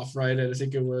Jared Goff, right? I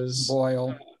think it was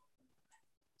Boyle.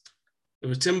 It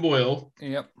was Tim Boyle.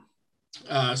 Yep.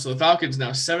 So the Falcons now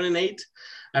 7-8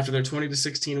 after their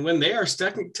 20-16 win. They are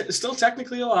still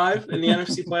technically alive in the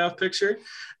NFC playoff picture.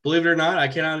 Believe it or not, I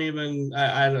cannot even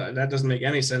that doesn't make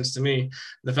any sense to me.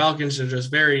 The Falcons are just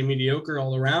very mediocre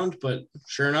all around, but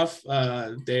sure enough,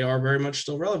 they are very much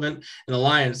still relevant. And the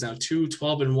Lions now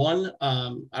 2-12-1.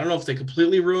 I don't know if they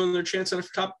completely ruined their chance at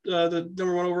the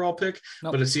number 1 overall pick,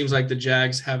 nope. But it seems like the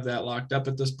Jags have that locked up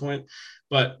at this point.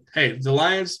 But hey, the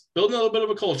Lions building a little bit of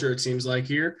a culture, it seems like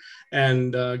here,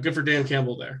 and good for Dan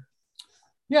Campbell there.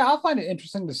 Yeah, I'll find it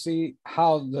interesting to see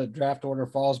how the draft order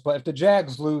falls. But if the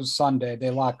Jags lose Sunday, they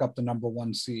lock up the number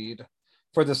 1 seed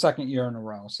for the second year in a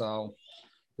row. So,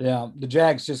 yeah, the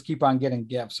Jags just keep on getting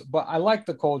gifts. But I like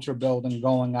the culture building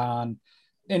going on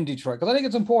in Detroit because I think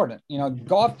it's important. You know,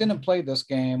 Goff didn't play this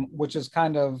game, which is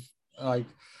kind of like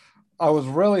I was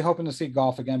really hoping to see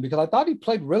Goff again because I thought he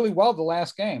played really well the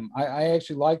last game. I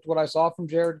actually liked what I saw from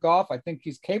Jared Goff. I think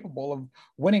he's capable of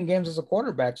winning games as a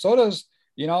quarterback. So does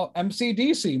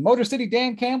MCDC, Motor City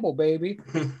Dan Campbell, baby.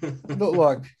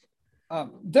 Look,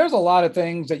 there's a lot of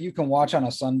things that you can watch on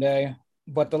a Sunday,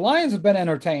 but the Lions have been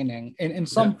entertaining in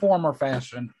some form or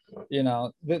fashion. You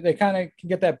know, they kind of can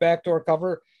get that backdoor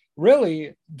cover.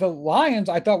 Really, the Lions,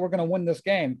 I thought were going to win this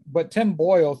game, but Tim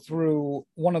Boyle threw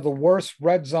one of the worst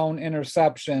red zone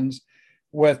interceptions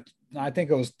with, I think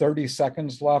it was 30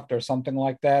 seconds left or something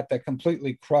like that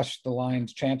completely crushed the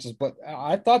Lions' chances. But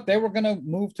I thought they were going to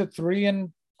move to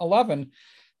 3-11 and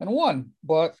won,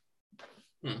 but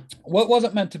what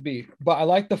wasn't meant to be. But I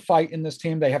like the fight in this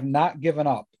team. They have not given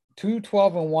up.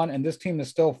 2-12-1, and this team is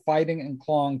still fighting and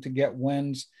clawing to get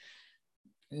wins.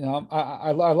 You know,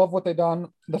 I love what they've done.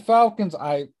 The Falcons,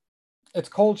 it's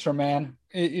culture, man.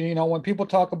 When people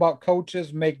talk about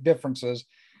coaches make differences,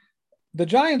 the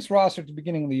Giants roster at the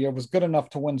beginning of the year was good enough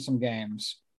to win some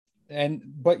games.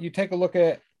 But you take a look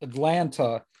at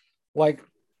Atlanta, like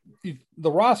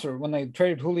the roster, when they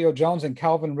traded Julio Jones and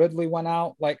Calvin Ridley went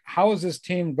out, like how is this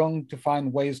team going to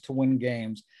find ways to win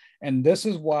games? And this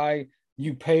is why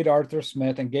you paid Arthur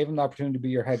Smith and gave him the opportunity to be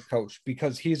your head coach,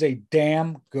 because he's a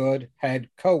damn good head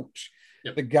coach.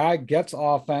 Yep. The guy gets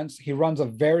offense. He runs a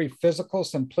very physical,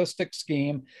 simplistic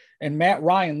scheme. And Matt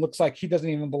Ryan looks like he doesn't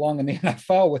even belong in the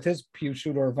NFL with his pew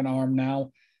shooter of an arm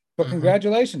now. But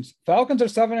congratulations. Falcons are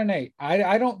 7-8.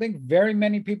 I don't think very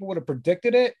many people would have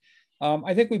predicted it.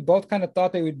 I think we both kind of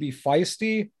thought they would be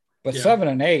feisty, but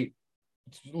 7-8,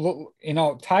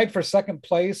 tied for second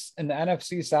place in the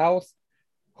NFC South.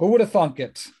 Who would have thunk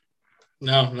it?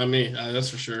 No, not me. That's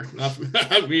for sure. Not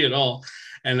me at all.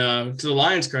 And to the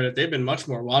Lions' credit, they've been much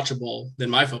more watchable than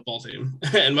my football team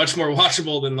and much more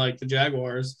watchable than like the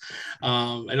Jaguars.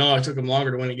 I know I took them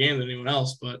longer to win a game than anyone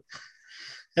else, but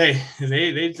hey,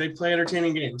 they play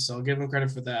entertaining games. So I'll give them credit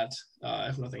for that,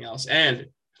 if nothing else. And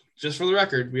just for the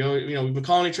record, we've been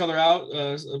calling each other out,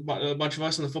 a bunch of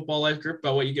us in the Football Life group,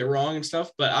 about what you get wrong and stuff.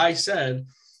 But I said,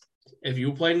 if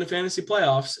you played in the fantasy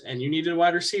playoffs and you needed a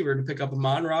wide receiver to pick up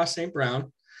Amon-Ra St.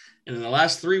 Brown, and in the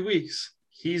last 3 weeks,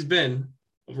 he's been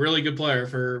a really good player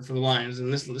for the Lions.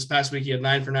 And this past week, he had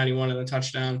 9 for 91 and a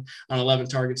touchdown on 11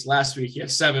 targets. Last week, he had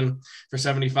 7 for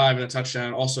 75 and a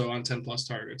touchdown, also on 10-plus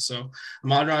targets. So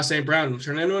Amon-Ra St. Brown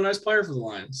turned into a nice player for the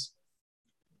Lions.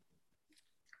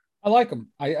 I like him.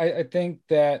 I think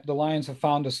that the Lions have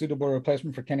found a suitable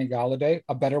replacement for Kenny Golladay,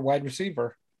 a better wide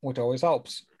receiver, which always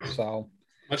helps. So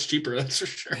much cheaper, that's for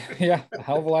sure. Yeah, a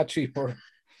hell of a lot cheaper.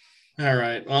 All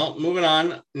right. Well, moving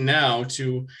on now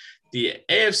to the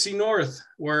AFC North,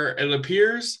 where it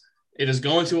appears it is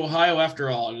going to Ohio after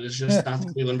all. It is just not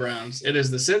the Cleveland Browns. It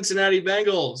is the Cincinnati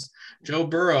Bengals. Joe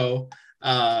Burrow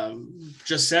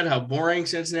just said how boring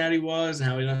Cincinnati was and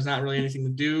how there's not really anything to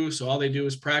do. So all they do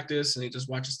is practice and he just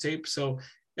watches tape. So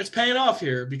it's paying off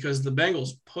here because the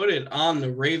Bengals put it on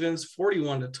the Ravens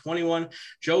 41-21.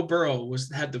 Joe Burrow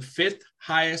had the 5th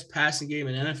highest passing game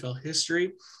in NFL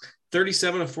history,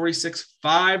 37 of 46,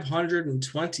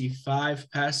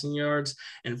 525 passing yards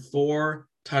and 4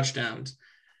 touchdowns.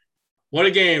 what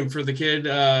a game for the kid.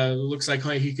 Looks like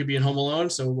he could be in Home Alone,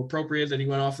 so appropriate that he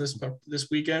went off this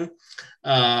weekend.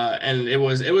 And it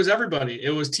was everybody. It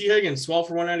was T. Higgins, 12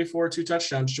 for 194, 2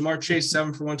 touchdowns. Jamar Chase,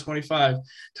 7 for 125.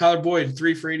 Tyler Boyd,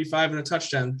 3 for 85 and a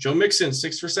touchdown. Joe Mixon,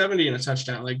 6 for 70 and a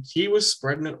touchdown. Like, he was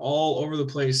spreading it all over the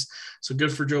place. So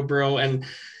good for Joe Burrow. And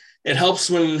it helps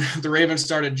when the Ravens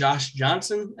started Josh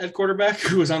Johnson at quarterback,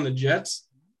 who was on the Jets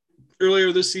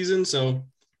earlier this season. So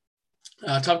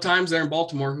tough times there in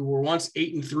Baltimore, who were once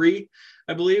 8-3,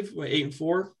 I believe,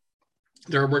 8-4.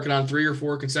 They're working on 3 or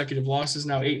 4 consecutive losses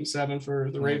now, 8-7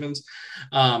 for the Ravens,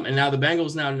 and now the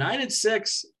Bengals now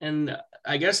 9-6. And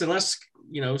I guess unless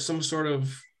some sort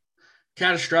of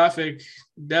catastrophic,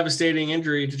 devastating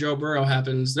injury to Joe Burrow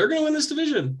happens, they're going to win this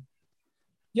division.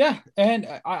 Yeah, and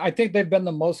I think they've been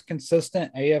the most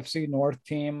consistent AFC North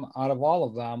team out of all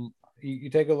of them. You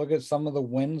take a look at some of the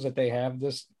wins that they have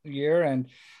this year and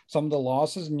some of the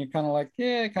losses, and you're kind of like,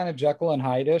 yeah, kind of Jekyll and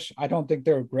Hyde-ish. I don't think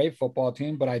they're a great football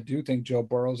team, but I do think Joe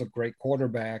Burrow's a great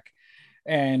quarterback.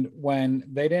 And when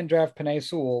they didn't draft Penei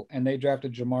Sewell and they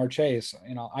drafted Jamar Chase,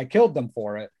 I killed them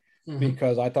for it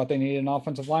because I thought they needed an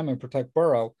offensive lineman to protect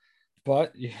Burrow.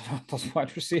 But those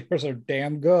wide receivers are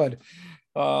damn good.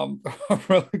 A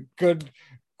really good,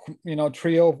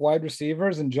 trio of wide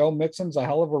receivers, and Joe Mixon's a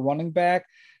hell of a running back.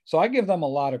 So I give them a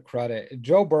lot of credit.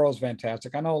 Joe Burrow's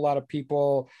fantastic. I know a lot of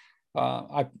people.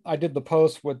 I did the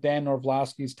post with Dan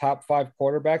Orlovsky's top 5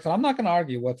 quarterbacks, and I'm not going to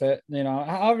argue with it.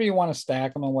 However you want to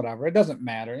stack them and whatever, it doesn't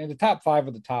matter. And the top 5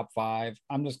 are the top 5.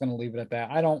 I'm just going to leave it at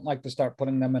that. I don't like to start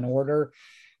putting them in order.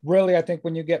 Really, I think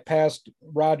when you get past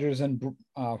Rodgers and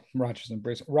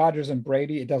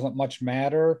Brady, it doesn't much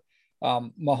matter.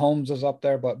 Mahomes is up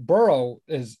there, but Burrow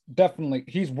is definitely,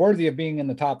 he's worthy of being in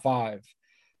the top 5.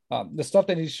 The stuff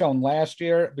that he's shown last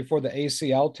year before the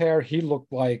ACL tear, he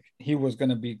looked like he was going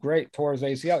to be great towards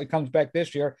ACL. He comes back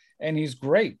this year and he's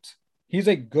great. He's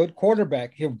a good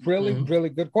quarterback. He's a really, really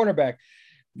good quarterback.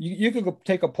 You could go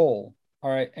take a poll, all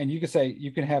right, and you could say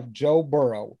you can have Joe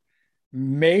Burrow.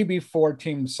 Maybe 4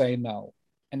 teams say no,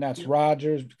 and that's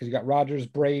Rodgers, because you got Rodgers,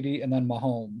 Brady, and then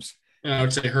Mahomes. And I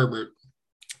would say Herbert.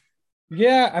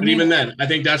 Yeah, but even then, I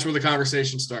think that's where the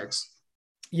conversation starts.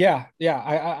 Yeah,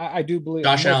 I do believe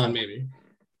Josh Allen, maybe.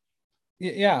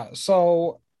 Yeah,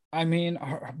 so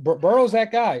Burrow's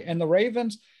that guy, and the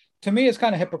Ravens. To me, it's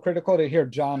kind of hypocritical to hear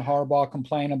John Harbaugh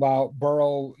complain about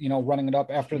Burrow, running it up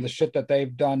after the shit that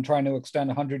they've done, trying to extend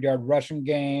 100-yard rushing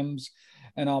games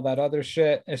and all that other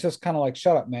shit. It's just kind of like,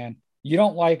 shut up, man. You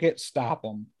don't like it, stop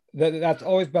them. That's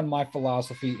always been my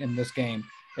philosophy in this game.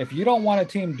 If you don't want a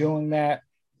team doing that,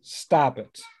 stop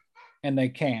it. And they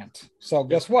can't. So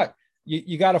guess what?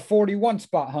 You got a 41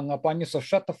 spot hung up on you, so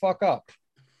shut the fuck up.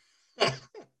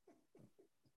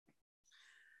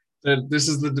 This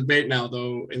is the debate now,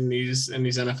 though, in these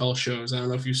NFL shows. I don't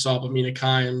know if you saw, but Mina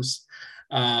Kimes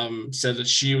said that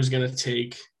she was going to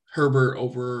take Herbert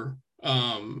over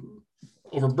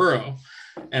Burrow.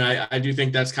 And I do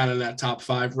think that's kind of that top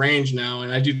 5 range now.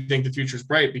 And I do think the future is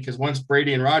bright, because once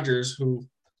Brady and Rodgers, who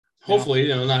hopefully,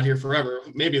 not here forever,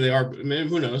 maybe they are, maybe,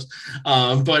 who knows.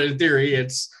 But in theory,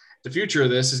 it's the future of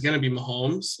this is going to be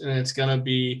Mahomes, and it's going to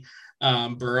be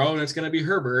Burrow, and it's going to be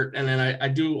Herbert. And then I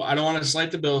don't want to slight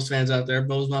the Bills fans out there.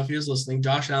 Bills Mafia is listening.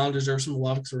 Josh Allen deserves some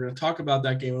love, because we're going to talk about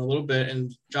that game in a little bit.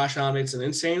 And Josh Allen made some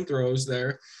insane throws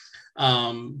there.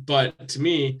 But to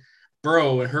me,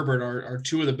 Burrow and Herbert are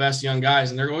 2 of the best young guys,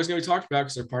 and they're always going to be talked about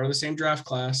because they're part of the same draft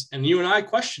class. And you and I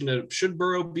questioned it. Should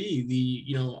Burrow be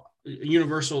the,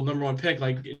 universal number 1 pick,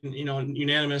 like,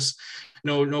 unanimous,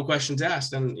 no questions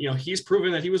asked. And, he's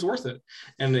proven that he was worth it.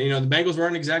 And, the Bengals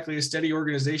weren't exactly a steady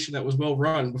organization that was well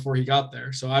run before he got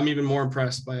there. So I'm even more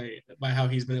impressed by how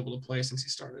he's been able to play since he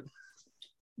started.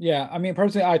 Yeah.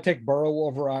 Personally, I take Burrow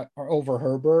over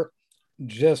Herbert,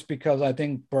 just because I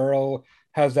think Burrow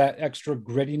has that extra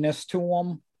grittiness to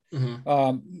him.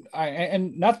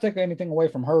 And not to take anything away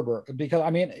from Herbert, because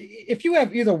if you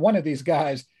have either one of these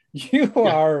guys, you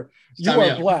are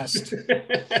blessed.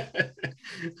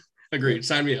 Agreed.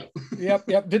 Sign me up. Yep.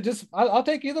 I'll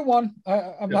take either one.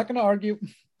 I'm not going to argue.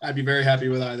 I'd be very happy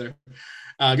with either.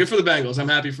 Good for the Bengals. I'm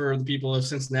happy for the people of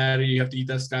Cincinnati. You have to eat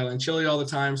that Skyline chili all the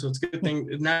time, so it's a good thing.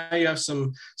 Now you have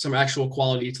some actual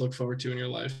quality to look forward to in your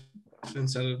life,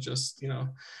 instead of just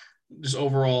just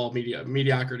overall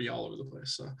mediocrity all over the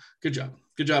place. So good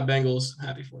job, Bengals.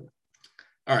 Happy for you.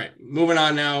 All right, moving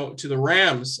on now to the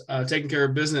Rams, taking care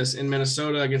of business in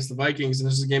Minnesota against the Vikings. And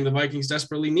this is a game the Vikings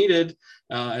desperately needed,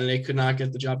 and they could not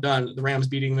get the job done. The Rams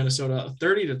beating Minnesota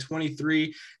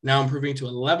 30-23, now improving to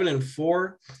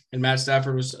 11-4. And Matt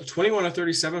Stafford was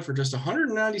 21-37 for just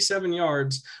 197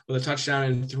 yards with a touchdown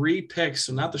and 3 picks.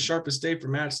 So not the sharpest day for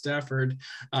Matt Stafford,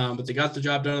 but they got the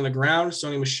job done on the ground.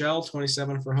 Sony Michel,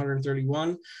 27 for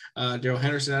 131. Darrell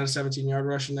Henderson had a 17-yard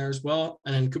rush in there as well.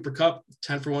 And then Cooper Kupp,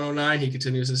 10 for 109. He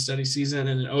continues his steady season.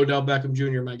 And Odell Beckham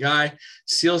Jr., my guy,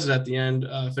 seals it at the end,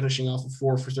 finishing off a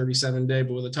 4 for 37 day,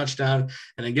 but with a touchdown.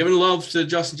 And then giving love to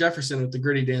Justin Jefferson with the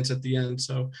gritty dance at the end.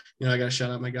 So, I got to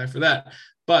shout out my guy for that.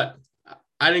 But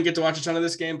I didn't get to watch a ton of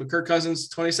this game, but Kirk Cousins,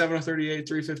 27-38,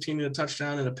 315 and a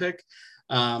touchdown and a pick.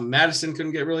 Madison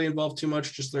couldn't get really involved too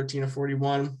much, just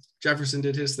 13-41. Jefferson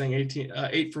did his thing,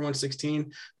 8 for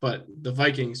 116, but the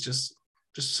Vikings just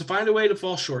find a way to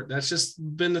fall short. That's just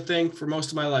been the thing for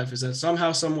most of my life, is that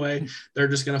somehow, some way, they're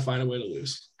just going to find a way to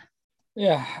lose.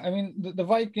 Yeah, I mean, the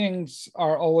Vikings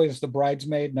are always the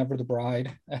bridesmaid, never the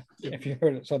bride, if you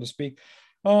heard it, so to speak.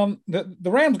 The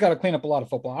Rams got to clean up a lot of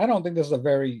football. I don't think this is a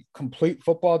very complete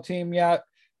football team yet.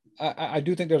 I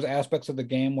do think there's aspects of the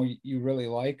game where you really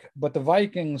like, but the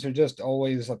Vikings are just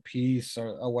always a piece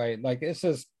or away. Like, it's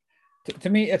just, to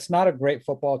me, it's not a great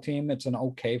football team. It's an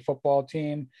okay football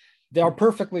team. They are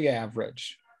perfectly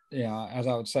average, as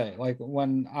I would say. Like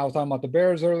when I was talking about the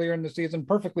Bears earlier in the season,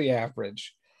 perfectly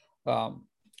average.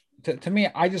 To me,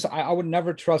 I would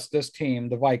never trust this team,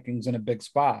 the Vikings, in a big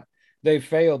spot. They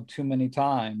failed too many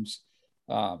times.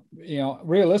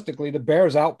 Realistically, the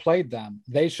Bears outplayed them.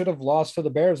 They should have lost to the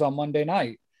Bears on Monday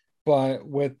night, but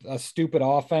with a stupid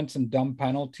offense and dumb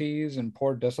penalties and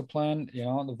poor discipline,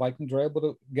 the Vikings were able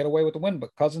to get away with the win.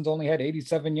 But Cousins only had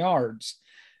 87 yards.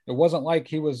 It wasn't like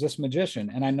he was this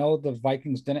magician. And I know the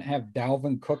Vikings didn't have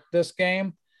Dalvin Cook this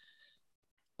game,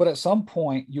 but at some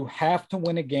point you have to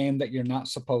win a game that you're not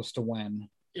supposed to win.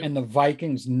 Yep. And the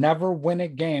Vikings never win a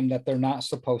game that they're not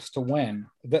supposed to win.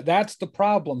 That's the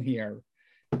problem here.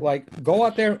 Like, go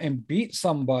out there and beat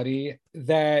somebody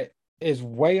that is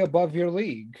way above your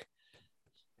league.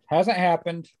 Hasn't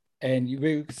happened. And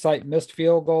you cite missed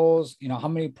field goals, how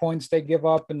many points they give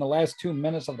up in the last 2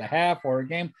 minutes of the half or a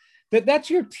game. That's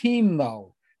your team,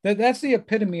 though. That's the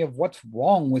epitome of what's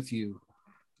wrong with you.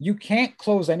 You can't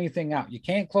close anything out. You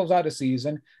can't close out a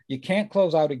season. You can't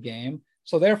close out a game.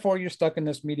 So therefore, you're stuck in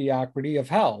this mediocrity of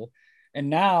hell. And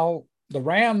now the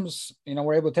Rams,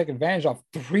 were able to take advantage of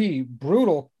 3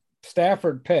 brutal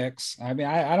Stafford picks. I mean,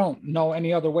 I don't know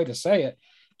any other way to say it.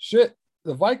 Shit,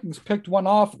 the Vikings picked one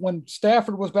off when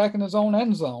Stafford was back in his own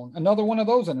end zone. Another one of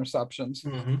those interceptions.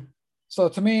 Mm-hmm. So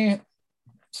to me,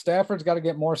 Stafford's got to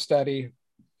get more steady.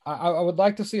 I would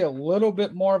like to see a little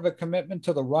bit more of a commitment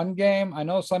to the run game. I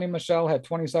know Sony Michel had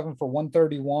 27 for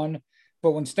 131,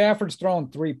 but when Stafford's throwing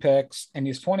 3 picks and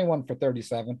he's 21 for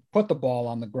 37, put the ball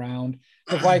on the ground.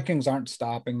 The Vikings aren't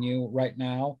stopping you right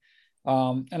now.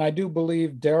 And I do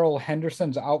believe Darrell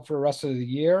Henderson's out for the rest of the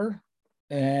year,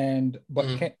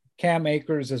 but Cam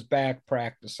Akers is back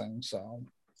practicing. So,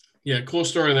 yeah, cool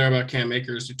story there about Cam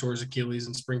Akers, who tore his Achilles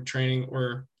in spring training,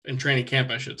 or in training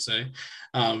camp, I should say.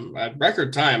 At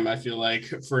record time, I feel like,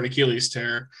 for an Achilles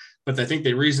tear. But I think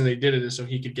the reason they did it is so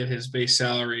he could get his base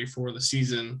salary for the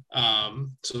season.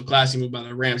 So the classy move by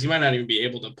the Rams. He might not even be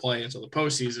able to play until the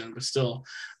postseason, but still,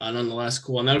 nonetheless,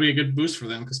 cool. And that'll be a good boost for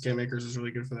them because Cam Akers was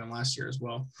really good for them last year as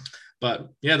well. But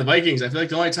yeah, the Vikings, I feel like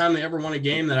the only time they ever won a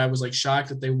game that I was like shocked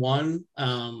that they won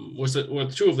was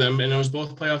with 2 of them. And it was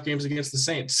both playoff games against the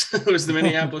Saints. It was the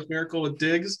Minneapolis Miracle with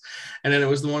Diggs. And then it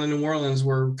was the one in New Orleans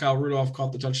where Kyle Rudolph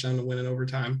caught the touchdown to win in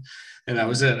overtime. And that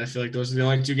was it. I feel like those are the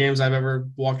only 2 games I've ever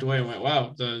walked away and went,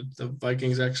 wow, the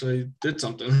Vikings actually did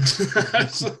something.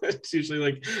 So it's usually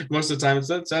like most of the time,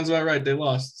 that sounds about right. They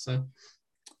lost. So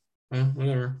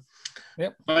whatever.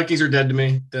 Yep. Vikings are dead to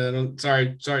me.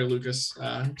 Sorry, Lucas.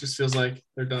 It just feels like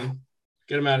they're done.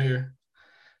 Get them out of here.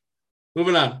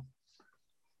 Moving on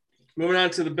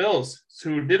to the Bills,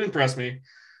 who did impress me.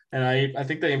 And I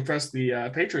think they impressed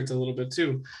the Patriots a little bit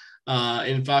too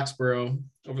in Foxborough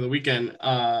over the weekend.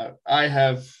 I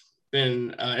have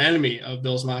been an enemy of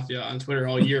Bills Mafia on Twitter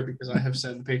all year because I have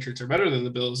said the Patriots are better than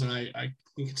the Bills, and I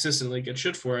consistently get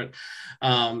shit for it.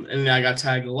 And I got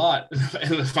tagged a lot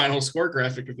in the final score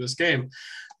graphic of this game.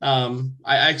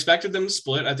 I expected them to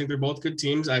split. I think they're both good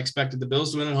teams. I expected the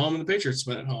Bills to win at home and the Patriots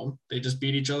to win at home. They just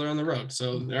beat each other on the road.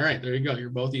 So, all right, there you go. You're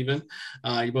both even.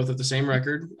 You both have the same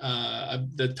record.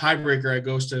 The tiebreaker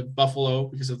goes to Buffalo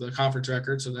because of the conference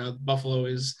record. So now Buffalo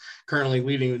is currently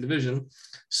leading the division.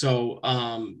 So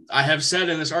I have said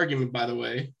in this argument, by the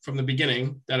way, from the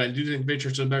beginning, that I do think the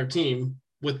Patriots are a better team.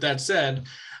 with that said,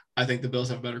 I think the Bills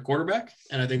have a better quarterback,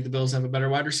 and I think the Bills have a better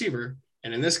wide receiver.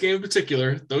 And in this game in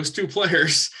particular, those two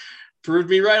players proved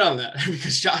me right on that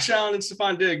because Josh Allen and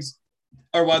Stephon Diggs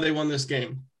are why they won this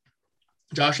game.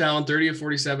 Josh Allen, 30 of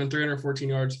 47, 314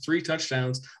 yards, 3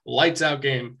 touchdowns, lights out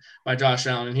game by Josh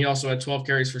Allen. And he also had 12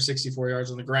 carries for 64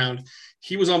 yards on the ground.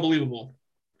 He was unbelievable.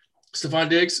 Stephon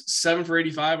Diggs, 7 for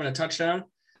 85 and a touchdown.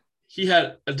 He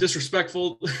had a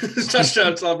disrespectful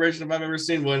touchdown celebration if I've ever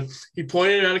seen one. He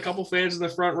pointed at a couple fans in the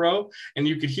front row, and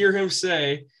you could hear him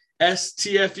say,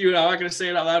 STFU. I'm not going to say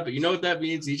it out loud, but you know what that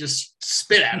means? He just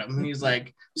spit at him, and he's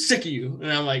like, sick of you.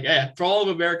 And I'm like, yeah, for all of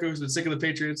America who's been sick of the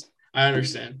Patriots, I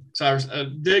understand. So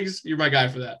Diggs, you're my guy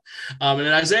for that. And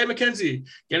then Isaiah McKenzie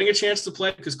getting a chance to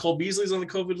play because Cole Beasley's on the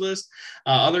COVID list.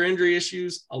 Other injury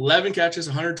issues, 11 catches,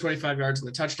 125 yards in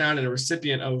the touchdown, and a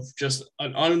recipient of just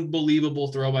an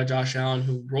unbelievable throw by Josh Allen,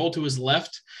 who rolled to his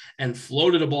left and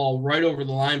floated a ball right over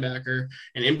the linebacker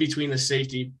and in between the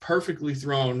safety, perfectly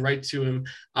thrown right to him.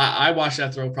 I watched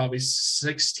that throw probably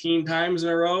 16 times in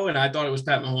a row, and I thought it was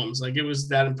Pat Mahomes. Like, it was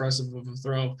that impressive of a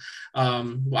throw.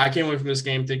 I came away from this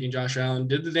game thinking Josh Allen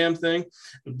did the damn thing.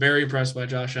 I'm very impressed by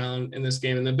Josh Allen in this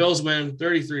game. And the Bills win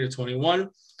 33-21.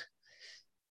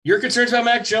 Your concerns about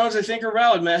Mac Jones, I think, are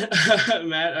valid, Matt.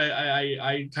 Matt,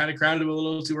 I kind of crowned him a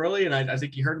little too early, and I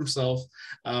think he hurt himself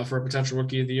for a potential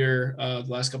rookie of the year the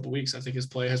last couple of weeks. I think his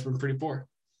play has been pretty poor.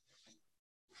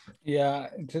 Yeah,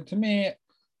 to me,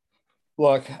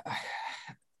 look,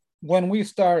 when we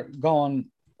start going,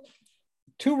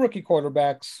 2 rookie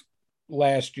quarterbacks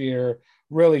last year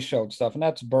really showed stuff, and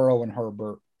that's Burrow and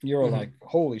Herbert. You're like,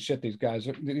 holy shit, these guys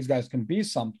can be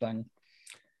something.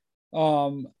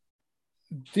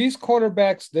 These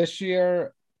quarterbacks this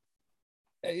year,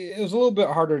 it was a little bit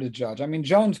harder to judge. I mean,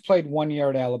 Jones played 1 year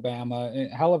at Alabama, a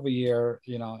hell of a year,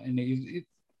 and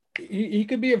he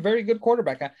could be a very good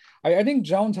quarterback. I think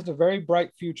Jones has a very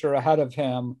bright future ahead of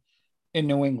him in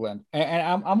New England.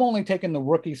 And I'm only taking the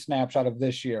rookie snapshot of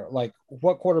this year, like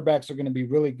what quarterbacks are going to be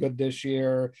really good this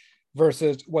year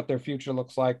versus what their future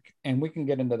looks like. And we can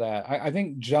get into that. I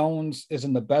think Jones is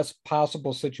in the best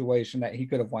possible situation that he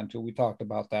could have went to. We talked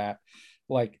about that.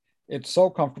 Like, it's so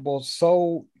comfortable,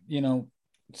 so,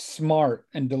 smart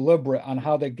and deliberate on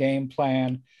how they game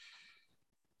plan.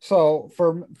 So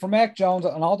for Mac Jones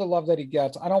and all the love that he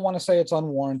gets, I don't want to say it's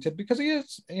unwarranted because he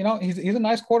is, he's a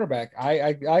nice quarterback.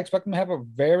 I expect him to have a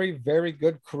very, very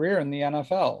good career in the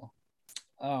NFL.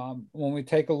 When we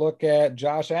take a look at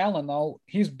Josh Allen, though,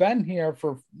 he's been here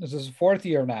this is his 4th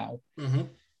year now. Mm-hmm.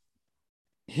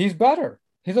 He's better.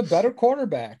 He's a better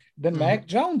quarterback than Mac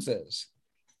Jones is.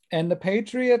 And the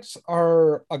Patriots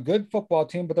are a good football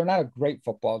team, but they're not a great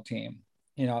football team.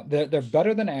 They're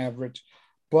better than average.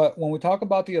 But when we talk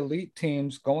about the elite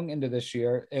teams going into this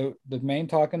year, the main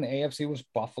talk in the AFC was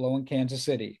Buffalo and Kansas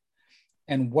City.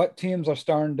 And what teams are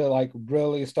starting to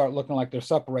really start looking like they're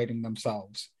separating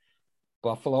themselves?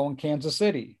 Buffalo and Kansas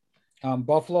City.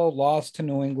 Buffalo lost to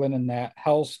New England in that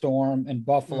hellstorm in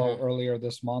Buffalo earlier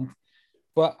this month.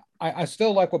 But I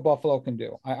still like what Buffalo can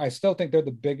do. I still think they're the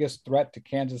biggest threat to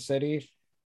Kansas City.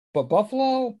 But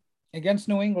Buffalo against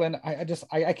New England,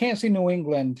 I can't see New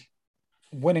England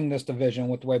winning this division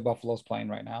with the way Buffalo's playing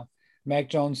right now. Mac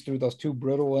Jones threw those 2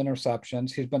 brutal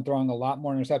interceptions. He's been throwing a lot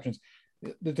more interceptions.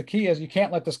 The key is you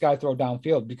can't let this guy throw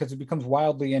downfield because it becomes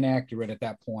wildly inaccurate at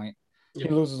that point. Yep.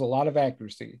 He loses a lot of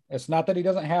accuracy. It's not that he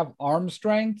doesn't have arm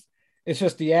strength. It's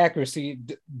just the accuracy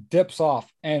dips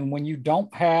off. And when you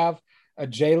don't have a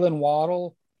Jalen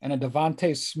Waddle and a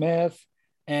Devontae Smith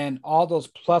and all those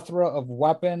plethora of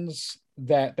weapons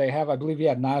that they have, I believe he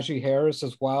had Najee Harris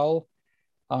as well.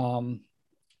 I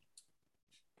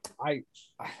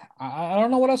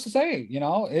don't know what else to say.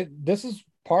 This is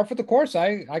par for the course.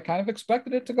 I kind of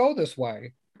expected it to go this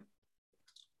way.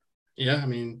 Yeah, I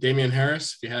mean, Damian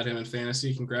Harris, if you had him in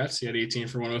fantasy, congrats. He had 18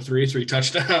 for 103, 3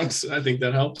 touchdowns. I think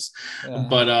that helps. Yeah.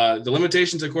 But the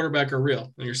limitations at quarterback are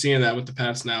real, and you're seeing that with the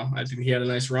Pats now. I think he had a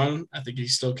nice run. I think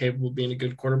he's still capable of being a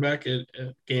good quarterback, a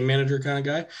game manager kind of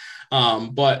guy.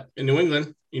 But in New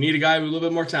England, you need a guy with a little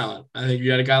bit more talent. I think if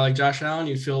you had a guy like Josh Allen,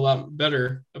 you'd feel a lot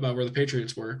better about where the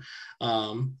Patriots were.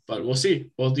 But we'll see.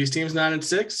 Both these teams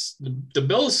 9-6. The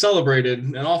Bills celebrated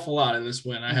an awful lot in this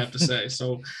win, I have to say.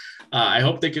 So I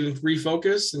hope they can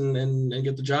refocus and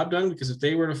get the job done, because if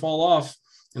they were to fall off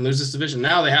and lose this division,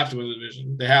 now they have to win the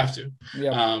division. They have to.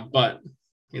 Yep. But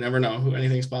you never know.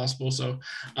 Anything's possible. So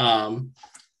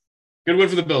good win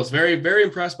for the Bills. Very, very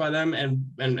impressed by them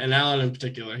and Allen in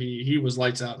particular. He was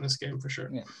lights out in this game for sure.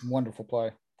 Yeah, wonderful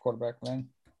play, quarterback, man.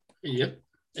 Yep.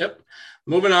 Yep.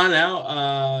 Moving on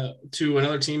now to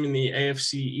another team in the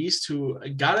AFC East who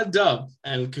got a dub.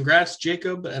 And congrats,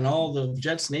 Jacob, and all the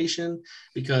Jets Nation,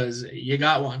 because you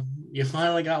got one. You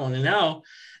finally got one. And now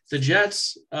the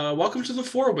Jets, welcome to the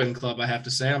 4-win club, I have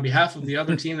to say, on behalf of the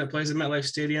other team that plays at MetLife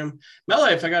Stadium.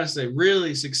 MetLife, I got to say,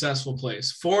 really successful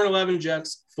place. 4-11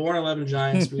 Jets, 4-11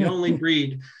 Giants. We only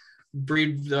breed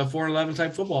 4-11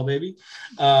 type football, baby.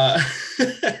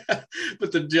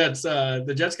 But the Jets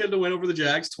get the win over the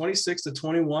Jags,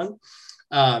 26-21.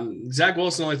 Zach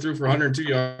Wilson only threw for 102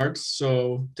 yards,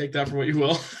 so take that for what you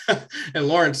will. And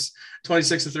Lawrence,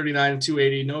 26-39,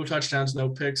 280, no touchdowns, no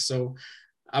picks. So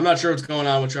I'm not sure what's going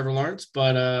on with Trevor Lawrence,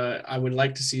 but I would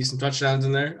like to see some touchdowns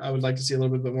in there. I would like to see a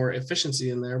little bit more efficiency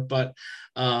in there, but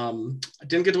I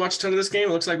didn't get to watch a ton of this game.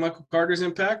 It looks like Michael Carter's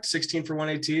impact, 16 for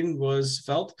 118, was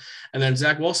felt. And then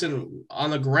Zach Wilson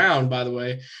on the ground, by the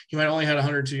way, he might only had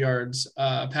 102 yards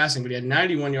passing, but he had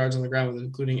 91 yards on the ground,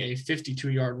 including a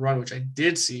 52-yard run, which I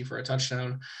did see for a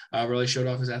touchdown. Really showed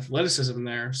off his athleticism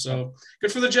there. So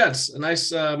good for the Jets. A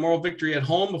nice moral victory at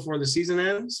home before the season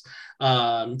ends.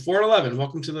 4-11.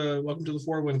 Welcome to the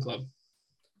 4-win club.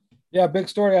 Yeah, big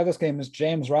story out of this game is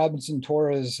James Robinson tore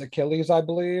his Achilles, I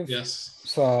believe. Yes.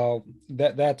 So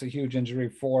that's a huge injury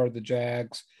for the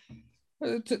Jags.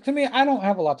 To me, I don't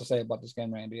have a lot to say about this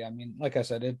game, Randy. I mean, like I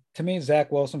said, to me,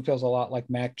 Zach Wilson feels a lot like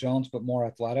Mac Jones, but more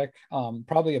athletic.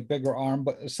 Probably a bigger arm,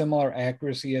 but similar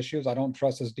accuracy issues. I don't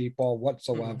trust his deep ball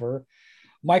whatsoever.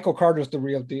 Mm-hmm. Michael Carter's the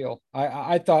real deal.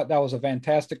 I thought that was a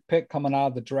fantastic pick coming out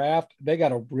of the draft. They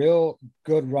got a real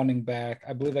good running back.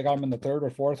 I believe they got him in the 3rd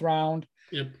or 4th round.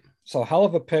 Yep. So hell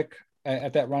of a pick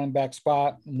at that running back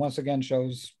spot. And once again,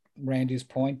 shows Randy's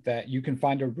point that you can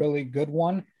find a really good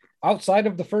one outside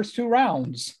of the first 2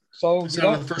 rounds. So it's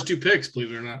not the first 2 picks,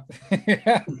 believe it or not.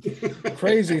 Yeah,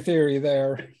 crazy theory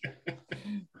there.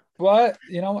 But,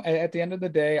 at the end of the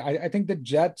day, I think the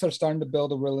Jets are starting to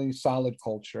build a really solid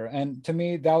culture. And to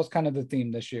me, that was kind of the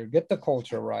theme this year. Get the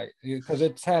culture right, because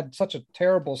it's had such a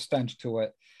terrible stench to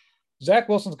it. Zach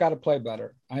Wilson's got to play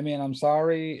better. I mean, I'm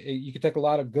sorry. You could take a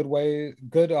lot of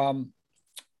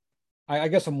I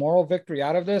guess a moral victory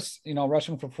out of this,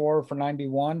 rushing for 4 for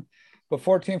 91, but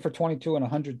 14 for 22 and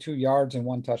 102 yards and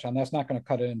 1 touchdown. That's not going to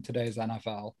cut it in today's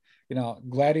NFL.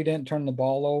 Glad he didn't turn the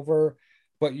ball over,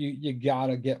 but you got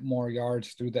to get more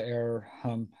yards through the air.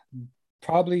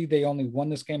 Probably they only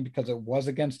won this game because it was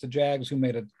against the Jags, who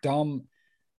made a dumb –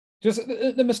 just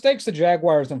the mistakes the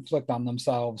Jaguars inflict on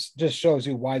themselves just shows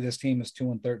you why this team is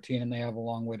 2-13 and they have a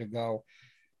long way to go.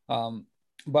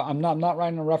 But I'm not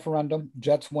writing a referendum.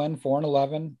 Jets win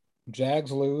 4-11.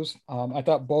 Jags lose. I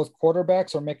thought both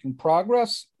quarterbacks are making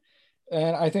progress,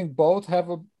 and I think both have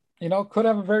could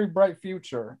have a very bright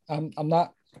future. I'm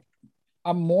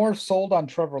more sold on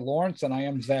Trevor Lawrence than I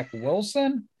am Zach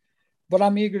Wilson. But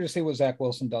I'm eager to see what Zach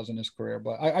Wilson does in his career.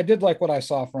 But I did like what I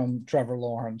saw from Trevor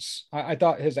Lawrence. I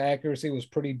thought his accuracy was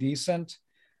pretty decent.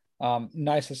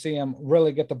 Nice to see him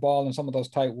really get the ball in some of those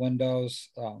tight windows.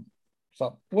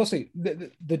 So we'll see.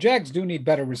 The Jags do need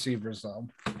better receivers, though.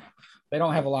 They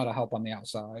don't have a lot of help on the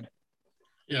outside.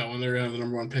 Yeah, when they're going to have the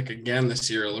number 1 pick again this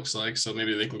year, it looks like. So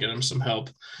maybe they can get him some help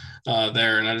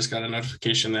there. And I just got a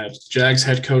notification that Jags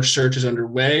head coach search is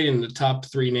underway. And the top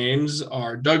 3 names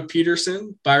are Doug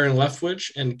Peterson, Byron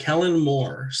Leftwich, and Kellen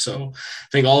Moore. So I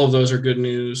think all of those are good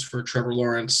news for Trevor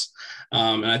Lawrence.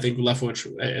 And I think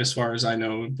Leftwich, as far as I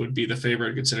know, would be the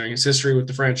favorite considering his history with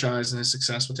the franchise and his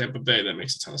success with Tampa Bay. That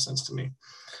makes a ton of sense to me.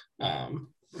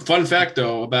 Fun fact,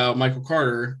 though, about Michael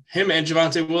Carter, him and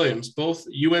Javonte Williams, both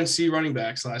UNC running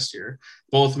backs last year,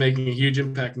 both making a huge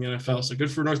impact in the NFL. So good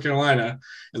for North Carolina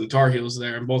and the Tar Heels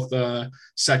there, and both the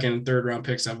 2nd and 3rd round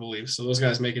picks, I believe. So those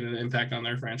guys making an impact on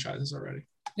their franchises already.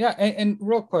 Yeah, and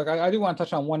real quick, I do want to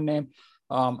touch on one name.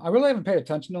 I really haven't paid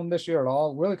attention to him this year at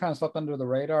all. Really kind of slept under the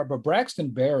radar, but Braxton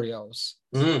Berrios.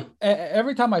 Mm-hmm.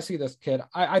 Every time I see this kid,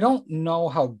 I don't know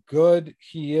how good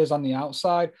he is on the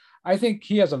outside. I think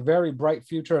he has a very bright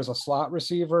future as a slot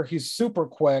receiver. He's super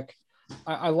quick.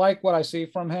 I like what I see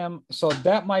from him. So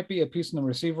that might be a piece in the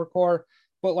receiver core.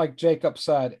 But like Jacob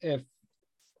said,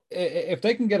 if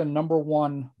they can get a number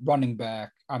 1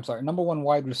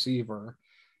 wide receiver,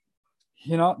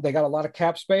 they got a lot of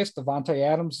cap space. Devontae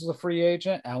Adams is a free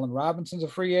agent. Allen Robinson's a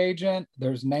free agent.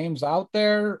 There's names out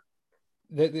there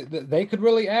that they could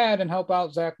really add and help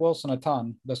out Zach Wilson a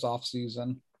ton this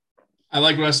offseason. I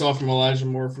like what I saw from Elijah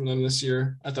Moore from them this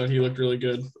year. I thought he looked really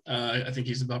good. I think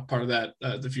he's about part of that,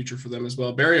 the future for them as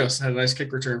well. Berrios had a nice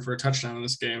kick return for a touchdown in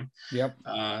this game. Yep.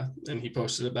 And he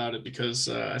posted about it because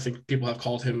I think people have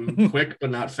called him quick but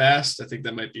not fast. I think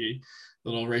that might be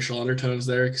little racial undertones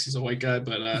there because he's a white guy,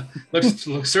 but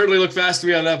certainly look fast to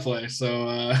be on that play. So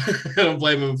I don't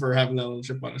blame him for having that little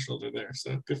chip on his shoulder there.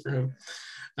 So good for him.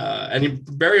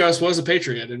 Berrios was a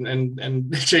Patriot,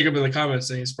 and Jacob in the comments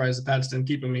saying he's surprised the Pats didn't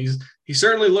keep him. He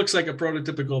certainly looks like a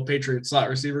prototypical Patriot slot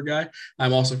receiver guy.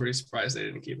 I'm also pretty surprised they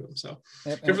didn't keep him. So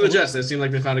good for the Jets. They seem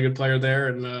like they found a good player there,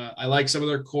 and I like some of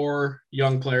their core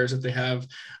young players that they have.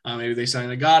 Maybe they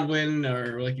sign a Godwin,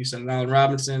 or like you said, an Allen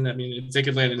Robinson. I mean, if they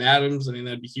could land in Adams, I mean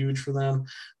that'd be huge for them.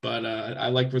 But I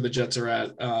like where the Jets are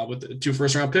at with the 2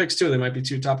 first-round picks too. They might be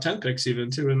 2 top 10 picks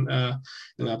even too in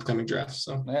the upcoming draft.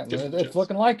 So it's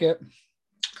looking like it.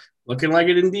 Looking like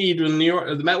it indeed. In New York,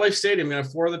 the MetLife Stadium, we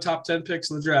have 4 of the top 10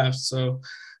 picks in the draft. So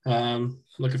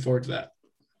looking forward to that.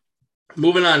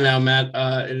 Moving on now, Matt.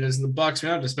 It is the Bucs. We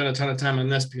don't have to spend a ton of time on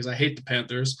this because I hate the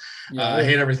Panthers. I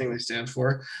hate everything they stand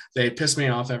for. They piss me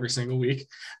off every single week.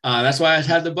 That's why I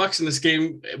had the Bucs in this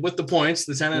game with the points,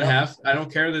 the 10.5. I don't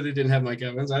care that they didn't have Mike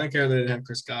Evans. I don't care that they didn't have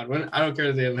Chris Godwin. I don't care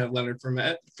that they didn't have Leonard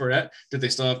Fournette. Did they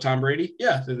still have Tom Brady?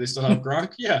 Yeah. Did they still have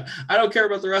Gronk? Yeah. I don't care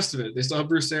about the rest of it. They still have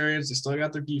Bruce Arians. They still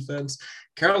got their defense.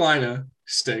 Carolina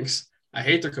stinks. I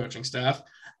hate their coaching staff.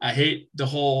 I hate the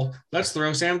whole, let's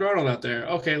throw Sam Darnold out there.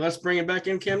 Okay, let's bring it back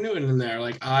in Cam Newton in there.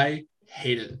 Like, I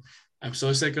hate it. I'm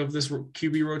so sick of this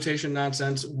QB rotation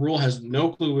nonsense. Rule has no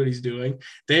clue what he's doing.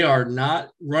 They are not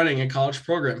running a college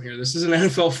program here. This is an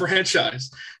NFL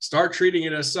franchise. Start treating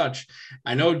it as such.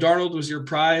 I know Darnold was your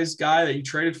prize guy that you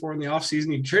traded for in the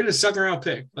offseason. You traded a second-round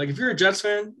pick. Like, if you're a Jets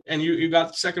fan and you got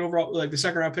the second overall, like the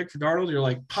second-round pick for Darnold, you're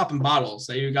like popping bottles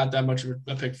that you got that much of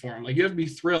a pick for him. Like, you have to be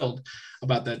thrilled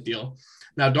about that deal.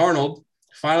 Now, Darnold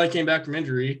finally came back from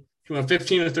injury. He went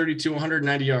 15 of 32,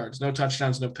 190 yards, no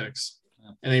touchdowns, no picks.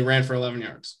 And he ran for 11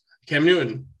 yards. Cam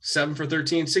Newton, 7 for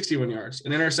 13, 61 yards.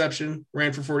 An interception,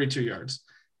 ran for 42 yards.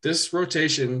 This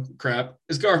rotation crap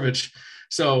is garbage.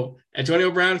 So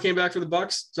Antonio Brown came back for the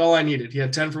Bucs. That's all I needed. He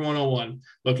had 10 for 101.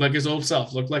 Looked like his old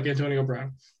self. Looked like Antonio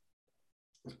Brown.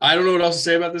 I don't know what else to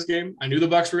say about this game. I knew the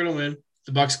Bucs were going to win.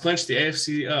 The Bucs clinched the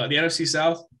NFC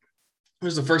South. It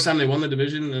was the first time they won the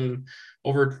division in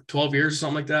over 12 years or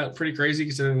something like that. Pretty crazy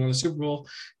considering they won the Super Bowl.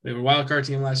 They were a wild card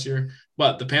team last year.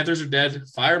 But the Panthers are dead.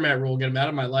 Fire Matt Rule. Get him out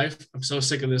of my life. I'm so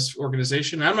sick of this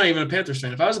organization. I'm not even a Panthers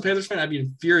fan. If I was a Panthers fan, I'd be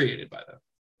infuriated by them.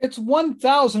 It's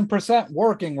 1,000%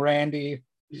 working, Randy.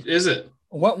 Is it?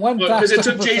 Because it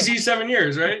took Jay-Z 7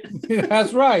 years, right?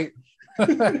 That's right.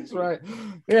 That's right.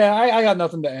 Yeah, I got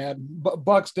nothing to add.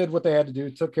 Bucs did what they had to do,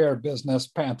 took care of business.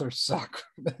 Panthers suck.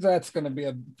 That's going to be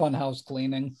a fun house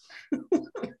cleaning.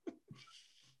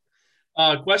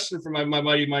 Question from my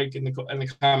buddy Mike in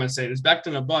the comments saying, is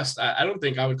Becton a bust? I don't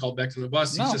think I would call Becton a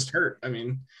bust. He's just hurt. I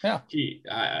mean,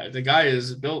 the guy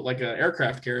is built like an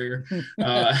aircraft carrier.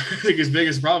 I think his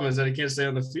biggest problem is that he can't stay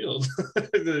on the field.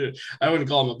 I wouldn't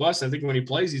call him a bust. I think when he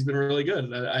plays, he's been really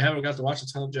good. I haven't got to watch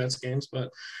a ton of Jets games, but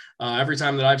every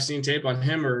time that I've seen tape on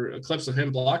him or clips of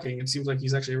him blocking, it seems like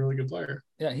he's actually a really good player.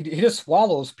 Yeah, he just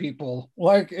swallows people.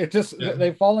 Like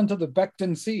they fall into the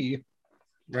Becton Sea.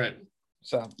 Right.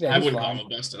 So I wouldn't call him a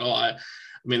bust at all. I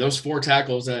mean, those 4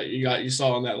 tackles that you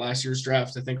saw in that last year's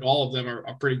draft, I think all of them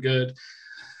are pretty good.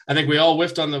 I think we all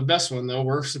whiffed on the best one, though.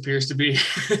 Wirfs appears to be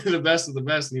the best of the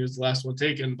best, and he was the last one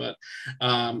taken. But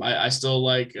I still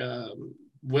like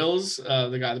Wills,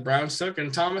 the guy the Browns took,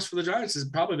 and Thomas for the Giants has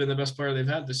probably been the best player they've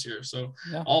had this year. So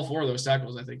all 4 of those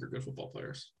tackles, I think, are good football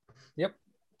players. Yep.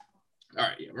 All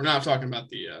right, we're not talking about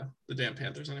the damn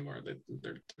Panthers anymore.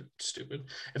 They're stupid.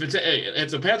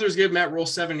 If the Panthers give Matt Rule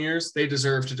 7 years, they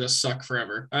deserve to just suck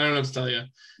forever. I don't know what to tell you.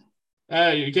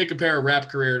 You can't compare a rap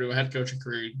career to a head coaching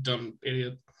career, you dumb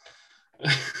idiot.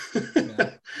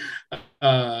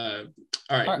 All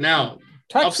right, now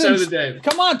Texans, upset of the day.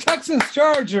 Come on, Texans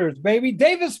Chargers, baby.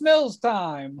 Davis Mills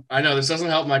time. I know this doesn't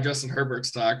help my Justin Herbert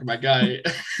stock. My guy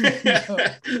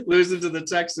losing to the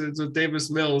Texans with Davis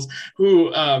Mills,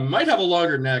 who might have a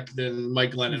longer neck than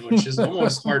Mike Glennon, which is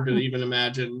almost hard to even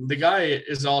imagine. The guy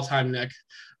is all-time neck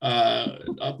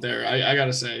up there. I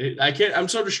gotta say, I'm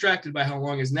so distracted by how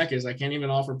long his neck is. I can't even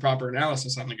offer proper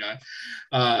analysis on the guy.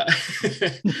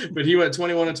 But he went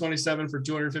 21-27 for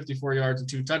 254 yards and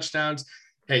 2 touchdowns.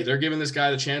 Hey, they're giving this guy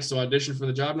the chance to audition for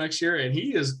the job next year, and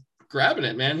he is grabbing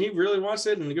it, man. He really wants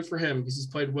it, and good for him because he's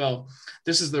played well.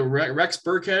 This is the Rex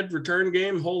Burkhead return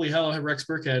game. Holy hell, Rex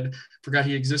Burkhead. Forgot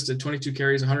he existed. 22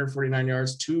 carries, 149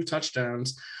 yards, 2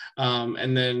 touchdowns.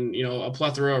 And then, a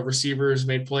plethora of receivers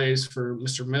made plays for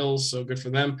Mr. Mills. So good for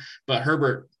them. But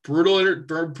Herbert,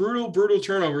 brutal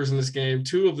turnovers in this game,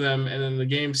 2 of them. And then the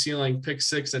game sealing pick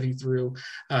 6 that he threw.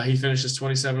 He finishes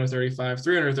 27 of 35,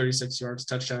 336 yards,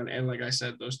 touchdown. And like I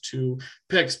said, those 2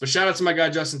 picks. But shout out to my guy,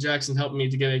 Justin Jackson, helping me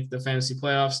to get the fantasy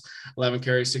playoffs. 11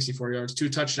 carries, 64 yards, 2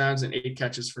 touchdowns, and 8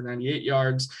 catches for 98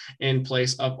 yards in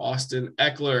place of Austin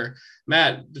Ekeler.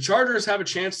 Matt, the Chargers have a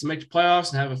chance to make the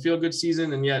playoffs and have a feel-good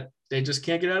season, and yet they just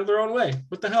can't get out of their own way.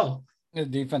 What the hell? The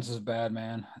defense is bad,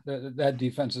 man. That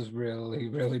defense is really,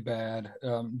 really bad.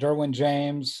 Derwin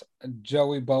James,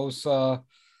 Joey Bosa.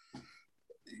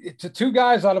 It's 2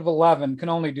 guys out of 11 can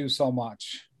only do so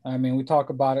much. I mean, we talk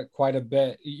about it quite a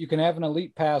bit. You can have an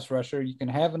elite pass rusher. You can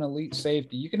have an elite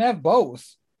safety. You can have both.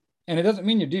 And it doesn't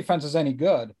mean your defense is any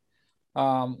good.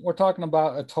 We're talking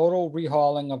about a total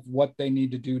rehauling of what they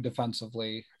need to do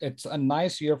defensively. It's a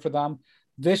nice year for them.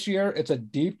 This year, it's a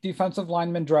deep defensive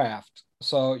lineman draft.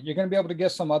 So you're going to be able to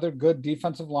get some other good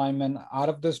defensive linemen out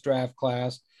of this draft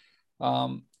class.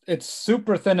 It's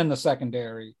super thin in the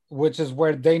secondary, which is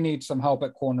where they need some help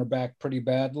at cornerback pretty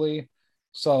badly.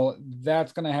 So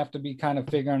that's going to have to be kind of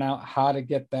figuring out how to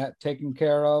get that taken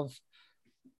care of.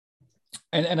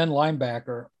 And then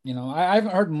linebacker, I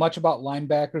haven't heard much about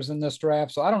linebackers in this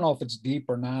draft, so I don't know if it's deep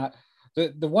or not.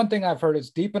 The one thing I've heard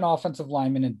is deep in offensive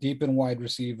linemen and deep in wide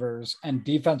receivers, and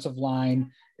defensive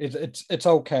line it's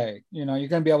okay. You're going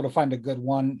to be able to find a good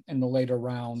one in the later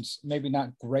rounds, maybe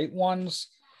not great ones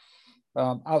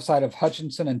outside of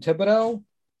Hutchinson and Thibodeau,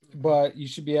 but you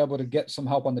should be able to get some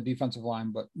help on the defensive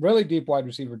line. But really deep wide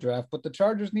receiver draft. But the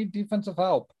Chargers need defensive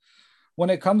help. When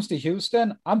it comes to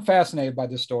Houston, I'm fascinated by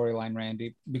this storyline,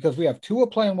 Randy, because we have Tua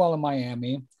playing well in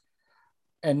Miami,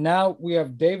 and now we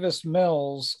have Davis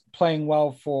Mills playing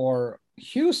well for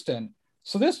Houston.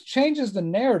 So this changes the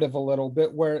narrative a little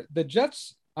bit where the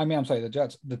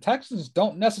Texans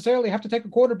don't necessarily have to take a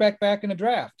quarterback back in a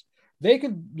draft. They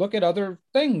could look at other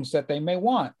things that they may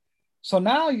want. So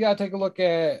now you got to take a look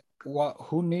at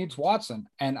who needs Watson.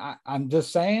 And I'm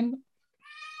just saying,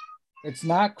 it's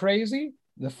not crazy.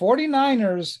 The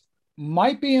 49ers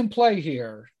might be in play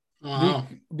here. Wow.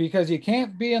 Because you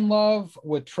can't be in love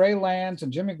with Trey Lance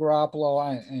and Jimmy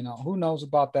Garoppolo. Who knows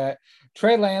about that?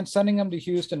 Trey Lance, sending him to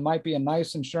Houston might be a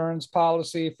nice insurance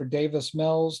policy for Davis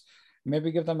Mills.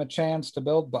 Maybe give them a chance to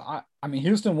build. But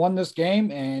Houston won this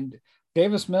game, and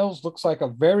Davis Mills looks like a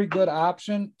very good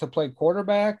option to play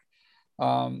quarterback.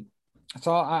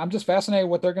 So I'm just fascinated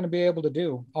what they're going to be able to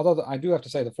do. Although I do have to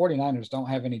say the 49ers don't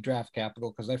have any draft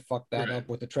capital because they fucked that up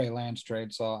with the Trey Lance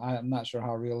trade. So I'm not sure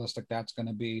how realistic that's going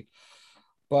to be.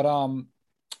 But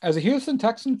as a Houston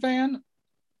Texan fan,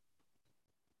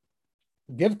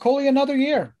 give Culley another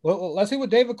year. Well, let's see what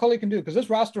David Culley can do, because this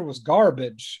roster was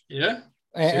garbage. Yeah.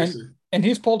 And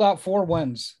he's pulled out 4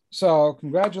 wins. So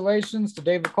congratulations to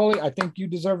David Culley. I think you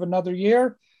deserve another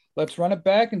year. Let's run it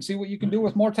back and see what you can do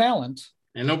with more talent.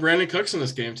 And no Brandon Cooks in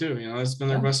this game too. That's been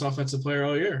their best offensive player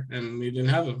all year, and we didn't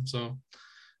have him. So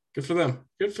good for them.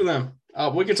 Good for them.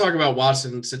 We can talk about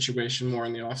Watson's situation more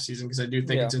in the offseason, because I do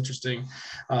think it's interesting,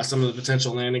 some of the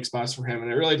potential landing spots for him.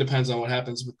 And it really depends on what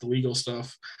happens with the legal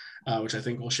stuff, which I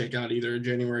think will shake out either in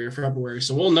January or February.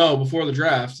 So we'll know before the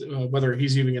draft whether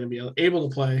he's even going to be able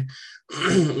to play,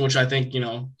 which I think,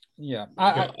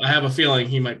 I have a feeling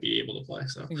he might be able to play.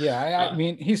 So I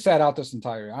mean, he sat out this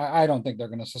entire year. I don't think they're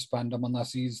going to suspend him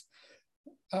unless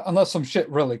some shit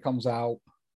really comes out.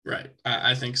 Right.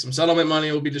 I think some settlement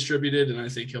money will be distributed, and I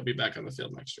think he'll be back on the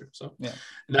field next year. So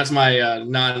that's my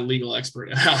non-legal expert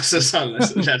analysis on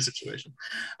that situation.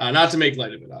 Not to make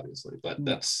light of it, obviously, but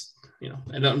that's,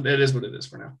 it is what it is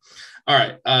for now. All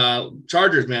right.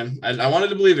 Chargers, man. I wanted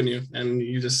to believe in you, and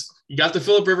you got the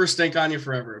Phillip Rivers stink on you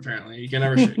forever, apparently. You can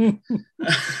never shake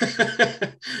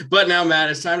it. But now, Matt,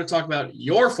 it's time to talk about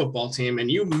your football team. And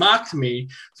you mocked me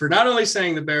for not only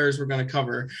saying the Bears were going to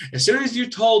cover. As soon as you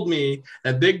told me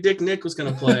that Big Dick Nick was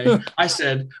going to play, I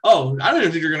said, oh, I don't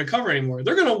even think you're going to cover anymore.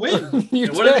 They're going to win.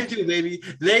 And what did they do, baby?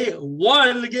 They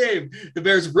won the game. The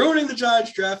Bears ruining the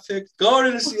Giants draft pick, going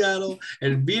into Seattle,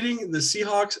 and beating the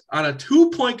Seahawks on a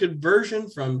 2-point conversion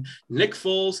from Nick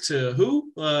Foles to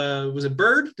who? Was it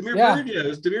Bird? Damiere Byrd? Yeah, it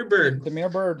was Damiere Byrd. Damiere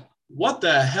Byrd. What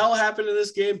the hell happened in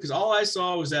this game? Because all I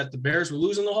saw was that the Bears were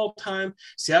losing the whole time.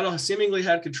 Seattle seemingly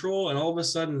had control, and all of a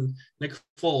sudden, Nick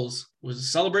Foles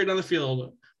was celebrating on the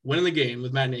field, winning the game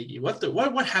with Matt Nagy.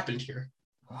 What happened here?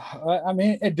 I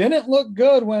mean, it didn't look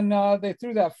good when they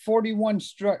threw that 41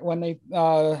 strike, when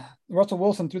Russell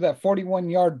Wilson threw that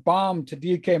 41-yard bomb to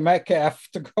DK Metcalf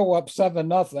to go up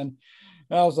 7-0. And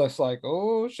I was just like,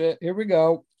 oh shit, here we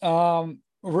go.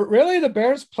 Really, the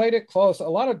Bears played it close. A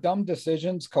lot of dumb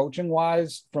decisions coaching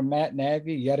wise from Matt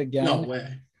Nagy yet No again.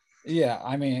 way. Yeah,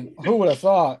 I mean, who would have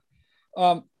thought?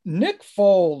 Nick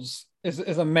Foles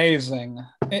is amazing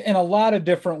in a lot of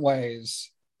different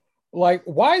ways. Like,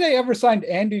 why they ever signed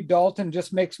Andy Dalton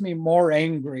just makes me more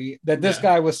angry that this Yeah.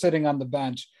 guy was sitting on the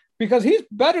bench because he's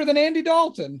better than Andy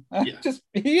Dalton. Yeah. Just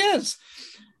he is.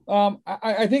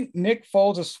 I think Nick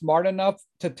Foles is smart enough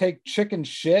to take chicken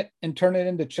shit and turn it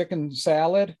into chicken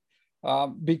salad,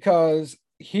 because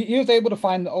he was able to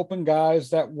find the open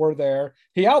guys that were there.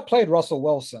 He outplayed Russell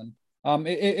Wilson.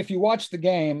 If you watch the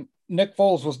game, Nick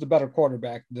Foles was the better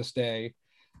quarterback this day.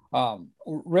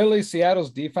 Really,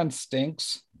 Seattle's defense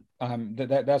stinks.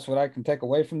 That's what I can take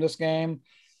away from this game.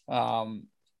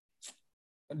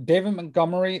 David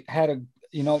Montgomery had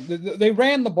they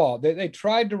ran the ball. They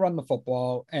tried to run the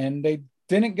football and they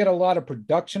didn't get a lot of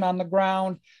production on the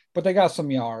ground, but they got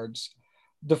some yards.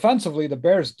 Defensively, the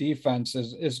Bears defense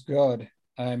is good.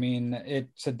 I mean,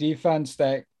 it's a defense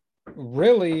that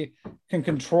really can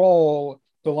control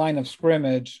the line of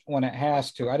scrimmage when it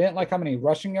has to. I didn't like how many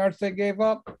rushing yards they gave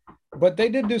up, but they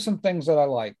did do some things that I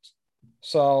liked.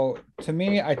 So to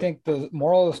me, I think the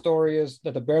moral of the story is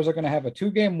that the Bears are going to have a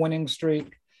 2-game winning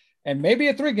streak and maybe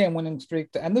a 3-game winning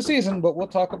streak to end the season, but we'll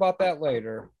talk about that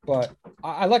later. But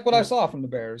I like what I saw from the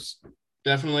Bears.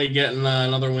 Definitely getting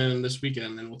another win this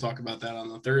weekend, and we'll talk about that on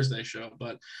the Thursday show.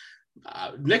 But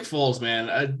Nick Foles,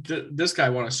 man, this guy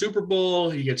won a Super Bowl.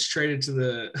 He gets traded to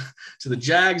the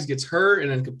Jags, gets hurt,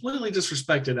 and then completely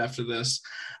disrespected after this.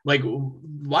 Like,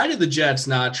 why did the Jets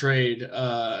not trade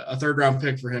a 3rd-round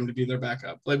pick for him to be their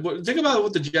backup? Like, think about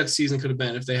what the Jets season could have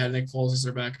been if they had Nick Foles as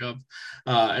their backup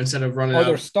instead of running out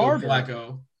their starter,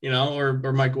 Flacco,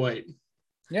 or Mike White.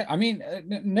 Yeah, I mean,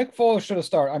 Nick Foles should have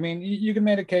started. I mean, you can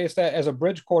make a case that as a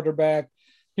bridge quarterback,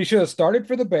 he should have started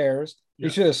for the Bears. Yeah.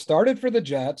 He should have started for the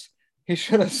Jets. He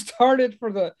should have started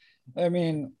for the. I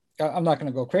mean, I'm not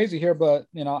going to go crazy here, but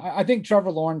I think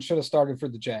Trevor Lawrence should have started for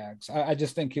the Jags. I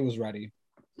just think he was ready.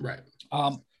 Right.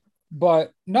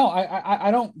 But no,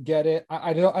 I don't get it.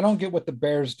 I don't get what the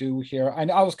Bears do here.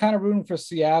 I was kind of rooting for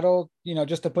Seattle,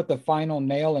 just to put the final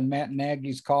nail in Matt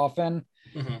Nagy's coffin.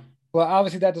 Mm-hmm. But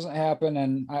obviously that doesn't happen,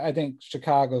 and I think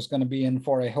Chicago is going to be in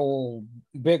for a whole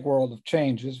big world of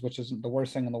changes, which isn't the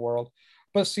worst thing in the world.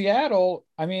 But Seattle,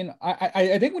 I mean,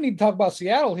 I think we need to talk about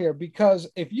Seattle here, because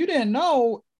if you didn't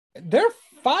know, they're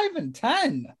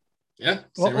 5-10. Yeah,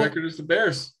 same record as the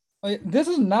Bears. This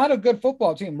is not a good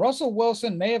football team. Russell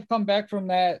Wilson may have come back from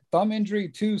that thumb injury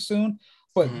too soon,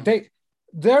 but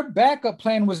their backup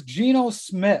plan was Geno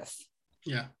Smith.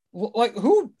 Yeah. Like,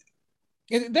 who?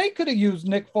 They could have used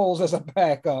Nick Foles as a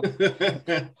backup.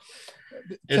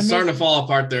 It's starting to fall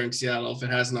apart there in Seattle if it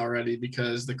hasn't already,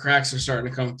 because the cracks are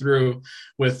starting to come through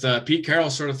with Pete Carroll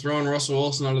sort of throwing Russell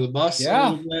Wilson under the bus a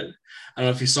little bit. I don't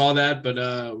know if you saw that, but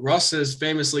Russ has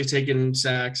famously taken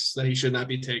sacks that he should not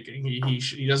be taking.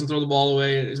 He doesn't throw the ball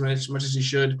away as much as he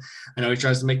should. I know he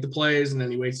tries to make the plays and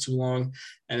then he waits too long.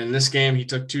 And in this game, he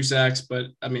took 2 sacks, but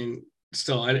I mean,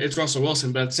 still, it's Russell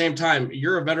Wilson. But at the same time,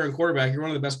 you're a veteran quarterback. You're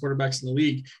one of the best quarterbacks in the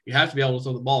league. You have to be able to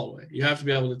throw the ball away. You have to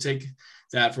be able to take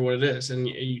that for what it is. And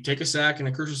you take a sack in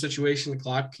a crucial situation, the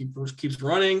clock keeps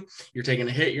running. You're taking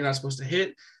a hit you're not supposed to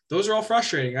hit. Those are all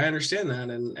frustrating. I understand that.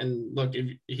 And look,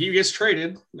 if he gets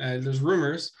traded, there's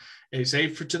rumors, say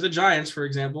to the Giants, for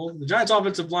example, the Giants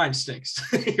offensive line stinks.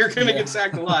 You're going to get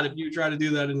sacked a lot if you try to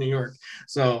do that in New York.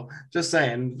 So just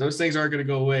saying, those things aren't going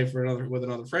to go away with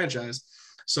another franchise.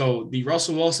 So the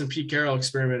Russell Wilson, Pete Carroll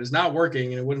experiment is not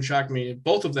working, and it wouldn't shock me if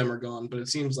both of them are gone, but it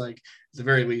seems like at the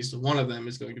very least, one of them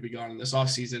is going to be gone in this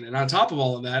offseason. And on top of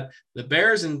all of that, the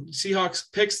Bears and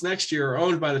Seahawks picks next year are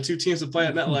owned by the 2 teams that play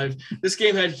at MetLife. This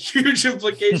game had huge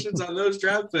implications on those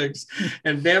draft picks,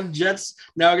 and damn Jets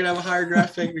now going to have a higher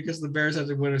draft pick because the Bears had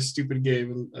to win a stupid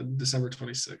game on December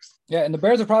 26th. Yeah, and the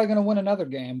Bears are probably going to win another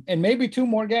game and maybe 2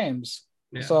 more games.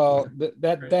 Yeah, so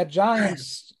that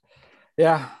Giants,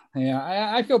 yeah,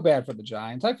 I feel bad for the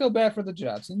Giants. I feel bad for the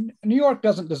Jets. And New York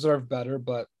doesn't deserve better,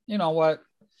 but you know what?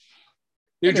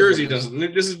 New Jersey doesn't.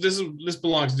 This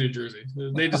belongs to New Jersey.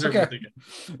 They deserve what they get.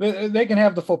 They can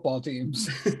have the football teams.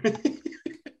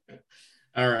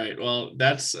 All right. Well,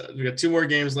 we got 2 more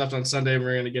games left on Sunday.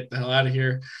 We're going to get the hell out of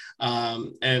here.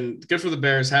 And good for the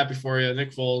Bears. Happy for you.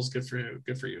 Nick Foles, good for you.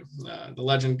 Good for you. The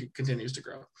legend continues to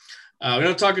grow. We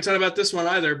don't talk a ton about this one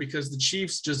either, because the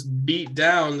Chiefs just beat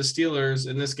down the Steelers,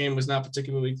 and this game was not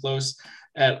particularly close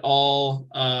at all,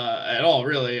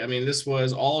 really. I mean, this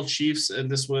was all Chiefs, and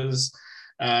this was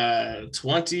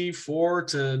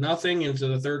 24-0 into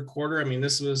the third quarter. I mean,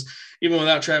 this was, even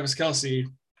without Travis Kelce,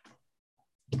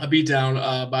 a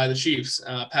beatdown by the Chiefs.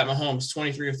 Pat Mahomes,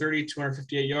 23 of 30,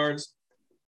 258 yards,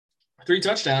 3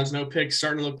 touchdowns, no picks,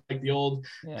 starting to look like the old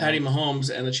Patty Mahomes.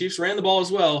 And the Chiefs ran the ball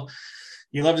as well.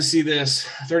 You love to see this.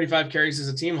 35 carries as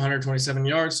a team, 127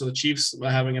 yards. So the Chiefs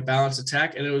having a balanced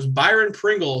attack. And it was Byron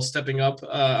Pringle stepping up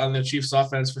on the Chiefs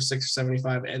offense for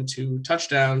 675 and 2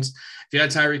 touchdowns. If you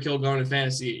had Tyreek Hill going in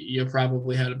fantasy, you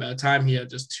probably had a bad time. He had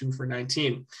just 2 for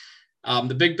 19.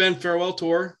 The Big Ben farewell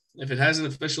tour, if it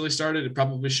hasn't officially started, it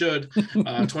probably should.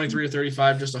 23 of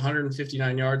 35, just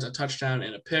 159 yards, a touchdown,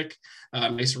 and a pick.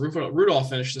 Mason Rudolph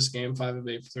finished this game 5 of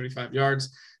 8 for 35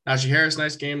 yards. Najee Harris,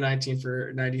 nice game, 19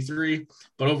 for 93.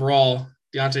 But overall,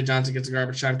 Deontay Johnson gets a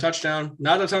garbage time touchdown.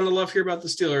 Not a ton of love here about the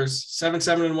Steelers.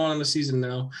 7-1 on the season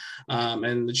now.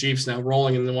 And the Chiefs now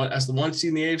rolling as the 1 seed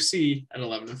in the AFC at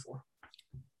 11-4.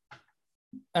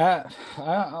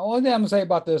 Only thing I'm going to say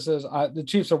about this is the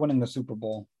Chiefs are winning the Super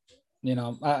Bowl. You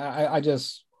know, I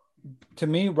just, to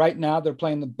me right now, they're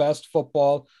playing the best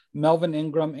football. Melvin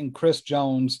Ingram and Chris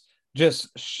Jones just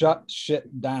shut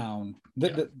shit down.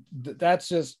 That's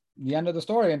just the end of the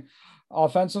story. And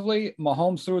offensively,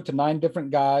 Mahomes threw it to 9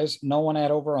 different guys. No one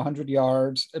had over 100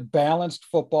 yards. Balanced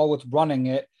football with running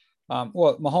it.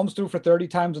 Mahomes threw for 30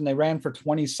 times and they ran for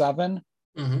 27.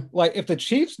 Mm-hmm. Like, if the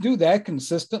Chiefs do that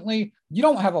consistently, you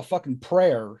don't have a fucking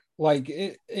prayer. Like,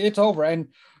 it's over. And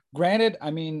granted,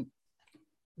 I mean,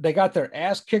 they got their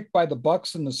ass kicked by the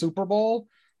Bucs in the Super Bowl,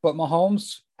 but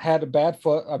Mahomes had a bad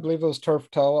foot. I believe it was turf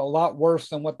toe, a lot worse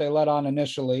than what they let on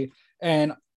initially.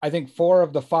 And I think 4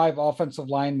 of the 5 offensive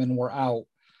linemen were out.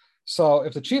 So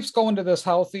if the Chiefs go into this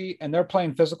healthy and they're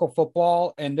playing physical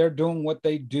football and they're doing what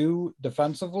they do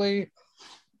defensively,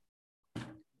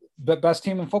 the best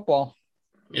team in football.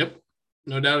 Yep,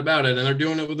 no doubt about it. And they're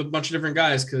doing it with a bunch of different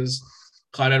guys because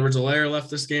Clyde Edwards-Helaire left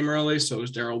this game early. So it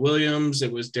was Darrell Williams.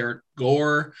 It was Derek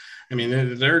Gore. I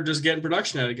mean, they're just getting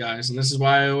production out of guys. And this is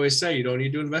why I always say you don't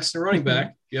need to invest in a running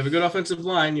back. You have a good offensive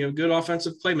line. You have good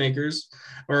offensive playmakers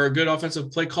or good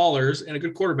offensive play callers and a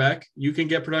good quarterback. You can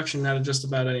get production out of just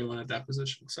about anyone at that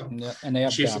position. So and they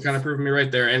have Chiefs are kind of proving me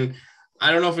right there. And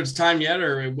I don't know if it's time yet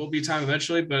or it will be time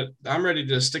eventually, but I'm ready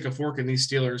to stick a fork in these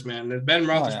Steelers, man. If Ben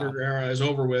Roethlisberger era is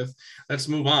over with, let's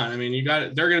move on. I mean,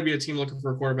 they're going to be a team looking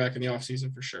for a quarterback in the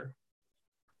offseason for sure.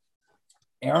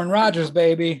 Aaron Rodgers,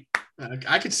 baby.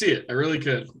 I could see it. I really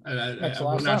could. It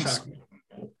would not shock me.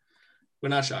 Would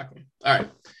not shock me. All right.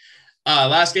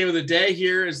 Last game of the day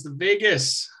here is the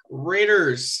Vegas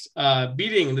Raiders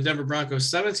beating the Denver Broncos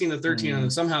 17-13,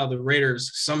 and somehow the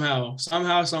Raiders some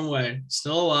way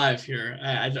still alive here.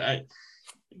 I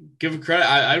give credit.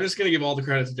 I'm just gonna give all the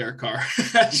credit to Derek Carr.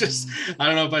 I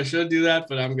don't know if I should do that,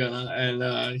 but I'm gonna.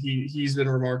 And he's been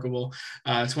remarkable.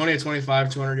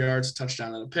 20-25, 200 yards,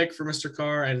 touchdown and a pick for Mr.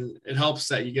 Carr, and it helps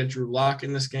that you get Drew Lock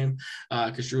in this game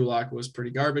because Drew Lock was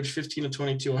pretty garbage.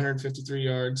 15-22, 153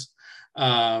 yards,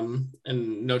 and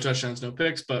no touchdowns, no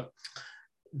picks, but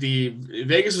the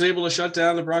Vegas was able to shut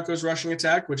down the Broncos rushing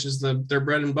attack, which is their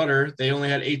bread and butter. They only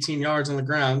had 18 yards on the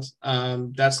ground.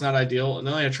 That's not ideal. And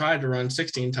they only tried to run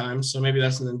 16 times. So maybe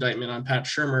that's an indictment on Pat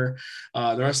Shurmur,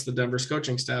 the rest of the Denver's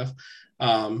coaching staff.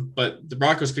 But the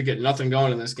Broncos could get nothing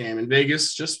going in this game, and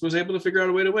Vegas just was able to figure out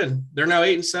a way to win. They're now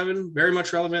 8-7, very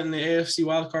much relevant in the AFC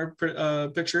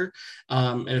wildcard picture.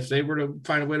 And if they were to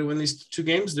find a way to win these 2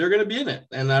 games, they're going to be in it.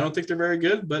 And I don't think they're very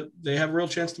good, but they have a real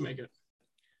chance to make it.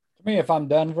 To me, if I'm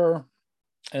Denver,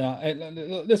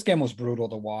 this game was brutal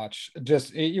to watch.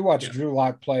 You watch Drew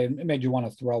Lock play, it made you want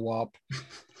to throw up.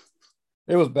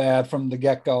 It was bad from the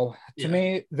get-go. To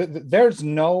me, there's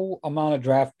no amount of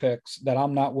draft picks that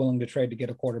I'm not willing to trade to get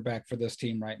a quarterback for this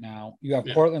team right now. You have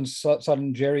Cortland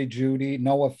Sutton, Jerry Jeudy,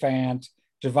 Noah Fant,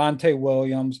 Javonte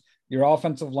Williams. Your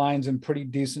offensive line's in pretty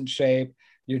decent shape.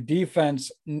 Your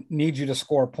defense needs you to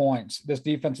score points. This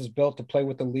defense is built to play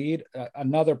with the lead.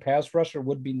 Another pass rusher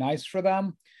would be nice for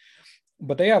them,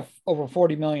 but they have over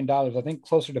 $40 million. I think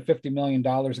closer to $50 million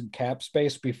in cap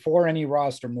space before any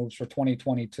roster moves for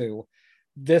 2022.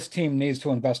 This team needs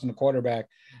to invest in a quarterback.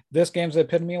 This game's the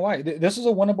epitome of why. This is a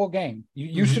winnable game.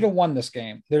 You should have won this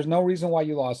game. There's no reason why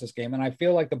you lost this game. And I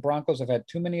feel like the Broncos have had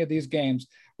too many of these games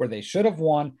where they should have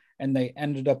won and they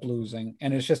ended up losing.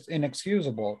 And it's just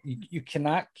inexcusable. You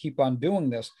cannot keep on doing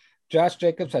this. Josh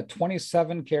Jacobs had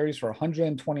 27 carries for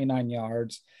 129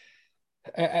 yards.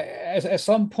 At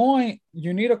some point,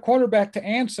 you need a quarterback to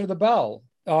answer the bell.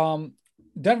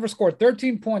 Denver scored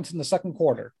 13 points in the second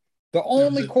quarter. The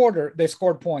only quarter they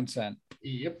scored points in.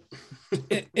 Yep.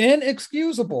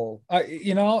 Inexcusable.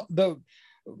 The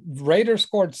Raiders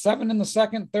scored 7 in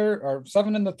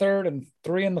the third, and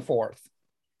 3 in the fourth.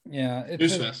 Yeah.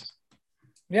 It's fast.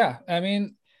 Yeah. I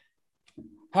mean,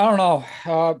 I don't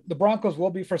know. The Broncos will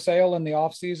be for sale in the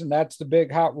offseason. That's the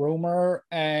big hot rumor.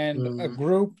 And a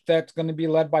group that's going to be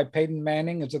led by Peyton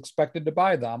Manning is expected to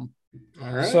buy them.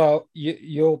 All right. So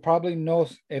you'll probably know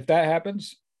if that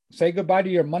happens. Say goodbye to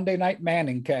your Monday Night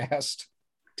Manning cast.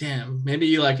 Damn,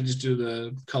 maybe Eli could just do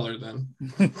the color then.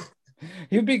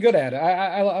 He'd be good at it.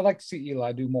 I like to see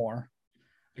Eli do more.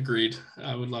 Agreed.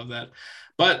 I would love that.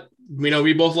 But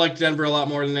we both liked Denver a lot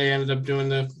more than they ended up doing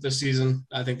the season.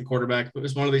 I think the quarterback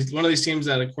was one of these teams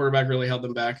that a quarterback really held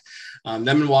them back.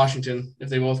 Them in Washington, if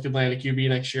they both could land a QB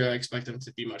next year, I expect them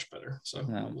to be much better. So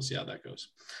we'll see how that goes.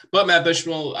 But Matt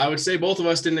Bishwell, I would say both of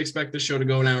us didn't expect this show to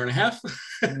go an hour and a half,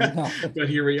 but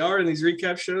here we are in these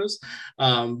recap shows.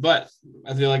 But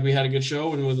I feel like we had a good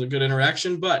show and with a good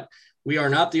interaction. But we are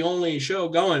not the only show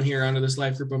going here under this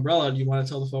Life Group umbrella. Do you want to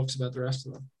tell the folks about the rest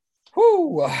of them?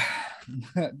 Whoo!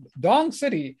 Dong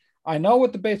City. I know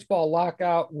with the baseball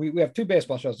lockout, we have two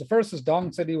baseball shows. The first is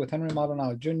Dong City with Henry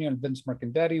Maldonado Jr. and Vince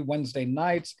Mercandetti, Wednesday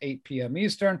nights, 8 p.m.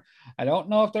 Eastern. I don't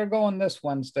know if they're going this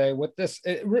Wednesday. With this,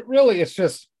 it's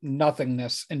just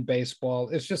nothingness in baseball.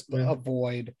 It's just a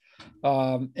void.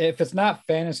 If it's not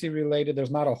fantasy related, there's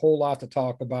not a whole lot to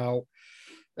talk about.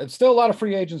 It's still a lot of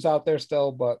free agents out there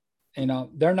still, but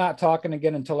they're not talking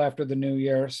again until after the new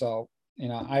year. So,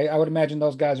 I would imagine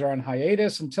those guys are on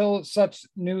hiatus until such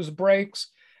news breaks.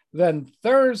 Then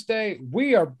Thursday,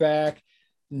 we are back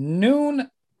noon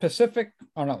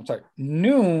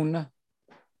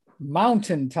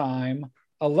Mountain Time,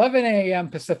 11 a.m.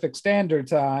 Pacific Standard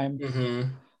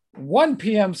Time, 1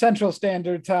 p.m. Central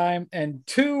Standard Time, and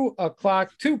 2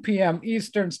 p.m.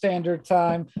 Eastern Standard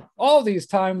Time. All these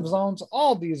time zones,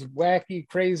 all these wacky,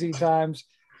 crazy times.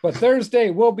 But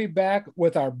Thursday, we'll be back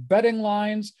with our betting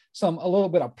lines, a little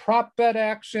bit of prop bet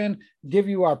action, give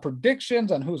you our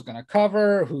predictions on who's going to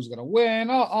cover, who's going to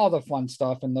win, all the fun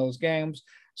stuff in those games.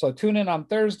 So tune in on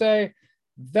Thursday.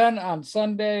 Then on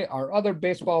Sunday, our other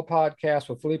baseball podcast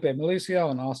with Felipe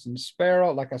Milicio and Austin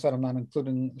Sparrow. Like I said, I'm not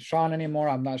including Sean anymore.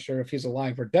 I'm not sure if he's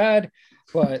alive or dead,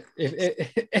 but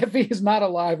if he's not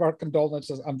alive, our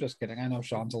condolences. I'm just kidding. I know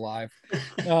Sean's alive.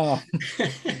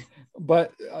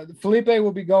 But Felipe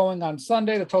will be going on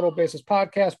Sunday, the Total Bases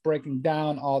podcast, breaking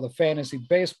down all the fantasy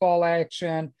baseball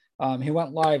action. He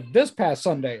went live this past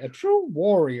Sunday, a true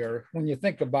warrior when you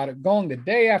think about it, going the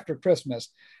day after Christmas.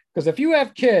 Because if you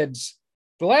have kids,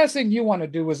 the last thing you want to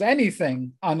do is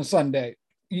anything on a Sunday.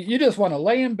 You just want to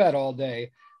lay in bed all day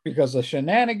because the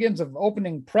shenanigans of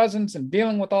opening presents and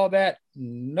dealing with all that,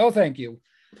 no thank you.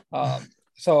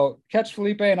 So catch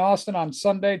Felipe and Austin on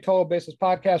Sunday, Total Bases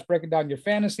podcast, breaking down your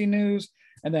fantasy news.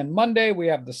 And then Monday, we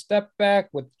have the Step Back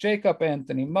with Jacob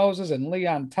Anthony Moses and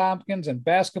Leon Tompkins and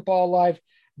Basketball Life.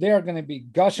 They are going to be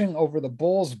gushing over the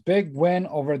Bulls' big win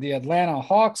over the Atlanta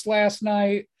Hawks last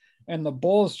night. And the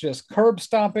Bulls just curb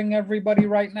stomping everybody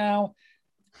right now.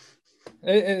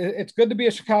 It's good to be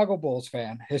a Chicago Bulls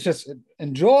fan. It's just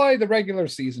enjoy the regular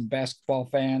season, basketball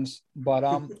fans. But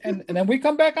and then we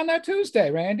come back on that Tuesday,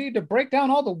 Randy, to break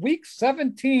down all the Week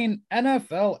 17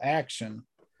 NFL action.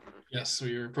 Yes,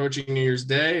 we are approaching New Year's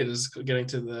Day. It is getting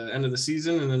to the end of the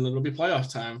season, and then it'll be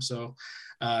playoff time. So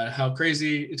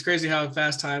it's crazy how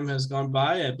fast time has gone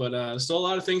by, but still a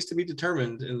lot of things to be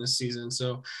determined in this season.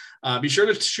 So be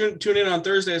sure to tune in on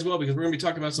Thursday as well, because we're going to be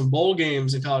talking about some bowl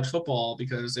games in college football,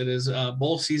 because it is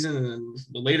bowl season, and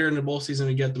the later in the bowl season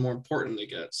we get, the more important they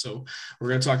get. So we're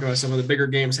going to talk about some of the bigger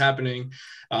games happening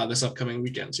this upcoming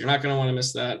weekend. So you're not going to want to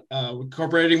miss that. We're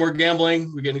incorporating more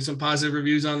gambling. We're getting some positive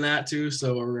reviews on that too.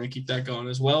 So we're going to keep that going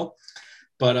as well.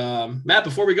 But Matt,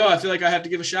 before we go, I feel like I have to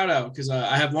give a shout out because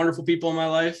I have wonderful people in my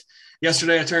life.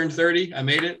 Yesterday, I turned 30. I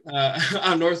made it.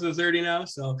 I'm north of 30 now.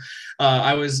 So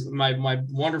I was my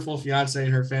wonderful fiance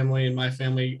and her family and my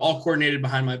family all coordinated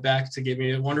behind my back to give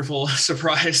me a wonderful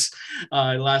surprise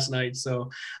last night. So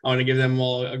I want to give them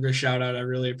all a good shout out. I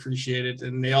really appreciate it.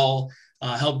 And they all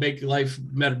help make life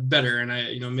better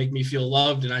and make me feel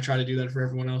loved. And I try to do that for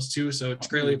everyone else too. So it's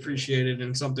greatly appreciated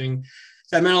and something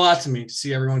that meant a lot to me to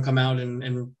see everyone come out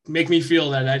and make me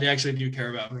feel that I actually do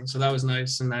care about me. So that was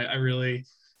nice. And I really,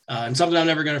 and something I'm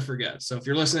never going to forget. So if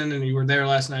you're listening and you were there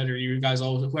last night, or you guys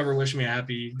all, whoever wished me a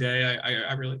happy day,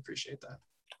 I really appreciate that.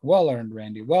 Well earned,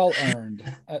 Randy. Well earned.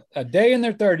 a day in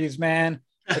their 30s, man.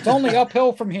 It's only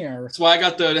uphill from here. That's why I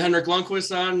got the Henrik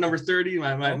Lundqvist on number 30,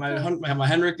 my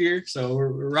Henrik gear. So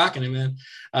we're rocking it, man.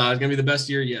 It's gonna be the best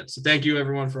year yet. So thank you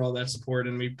everyone for all that support,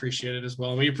 and we appreciate it as well.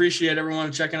 And we appreciate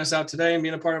everyone checking us out today and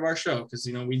being a part of our show, because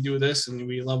we do this and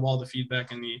we love all the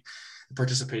feedback and the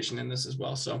participation in this as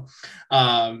well. So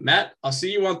Matt, I'll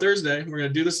see you on Thursday. We're gonna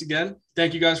do this again.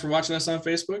 Thank you guys for watching us on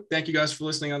Facebook. Thank you guys for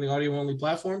listening on the audio only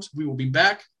platforms. We will be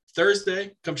back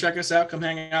Thursday. Come check us out. Come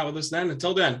hang out with us then.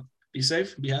 Until then, be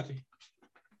safe, be happy.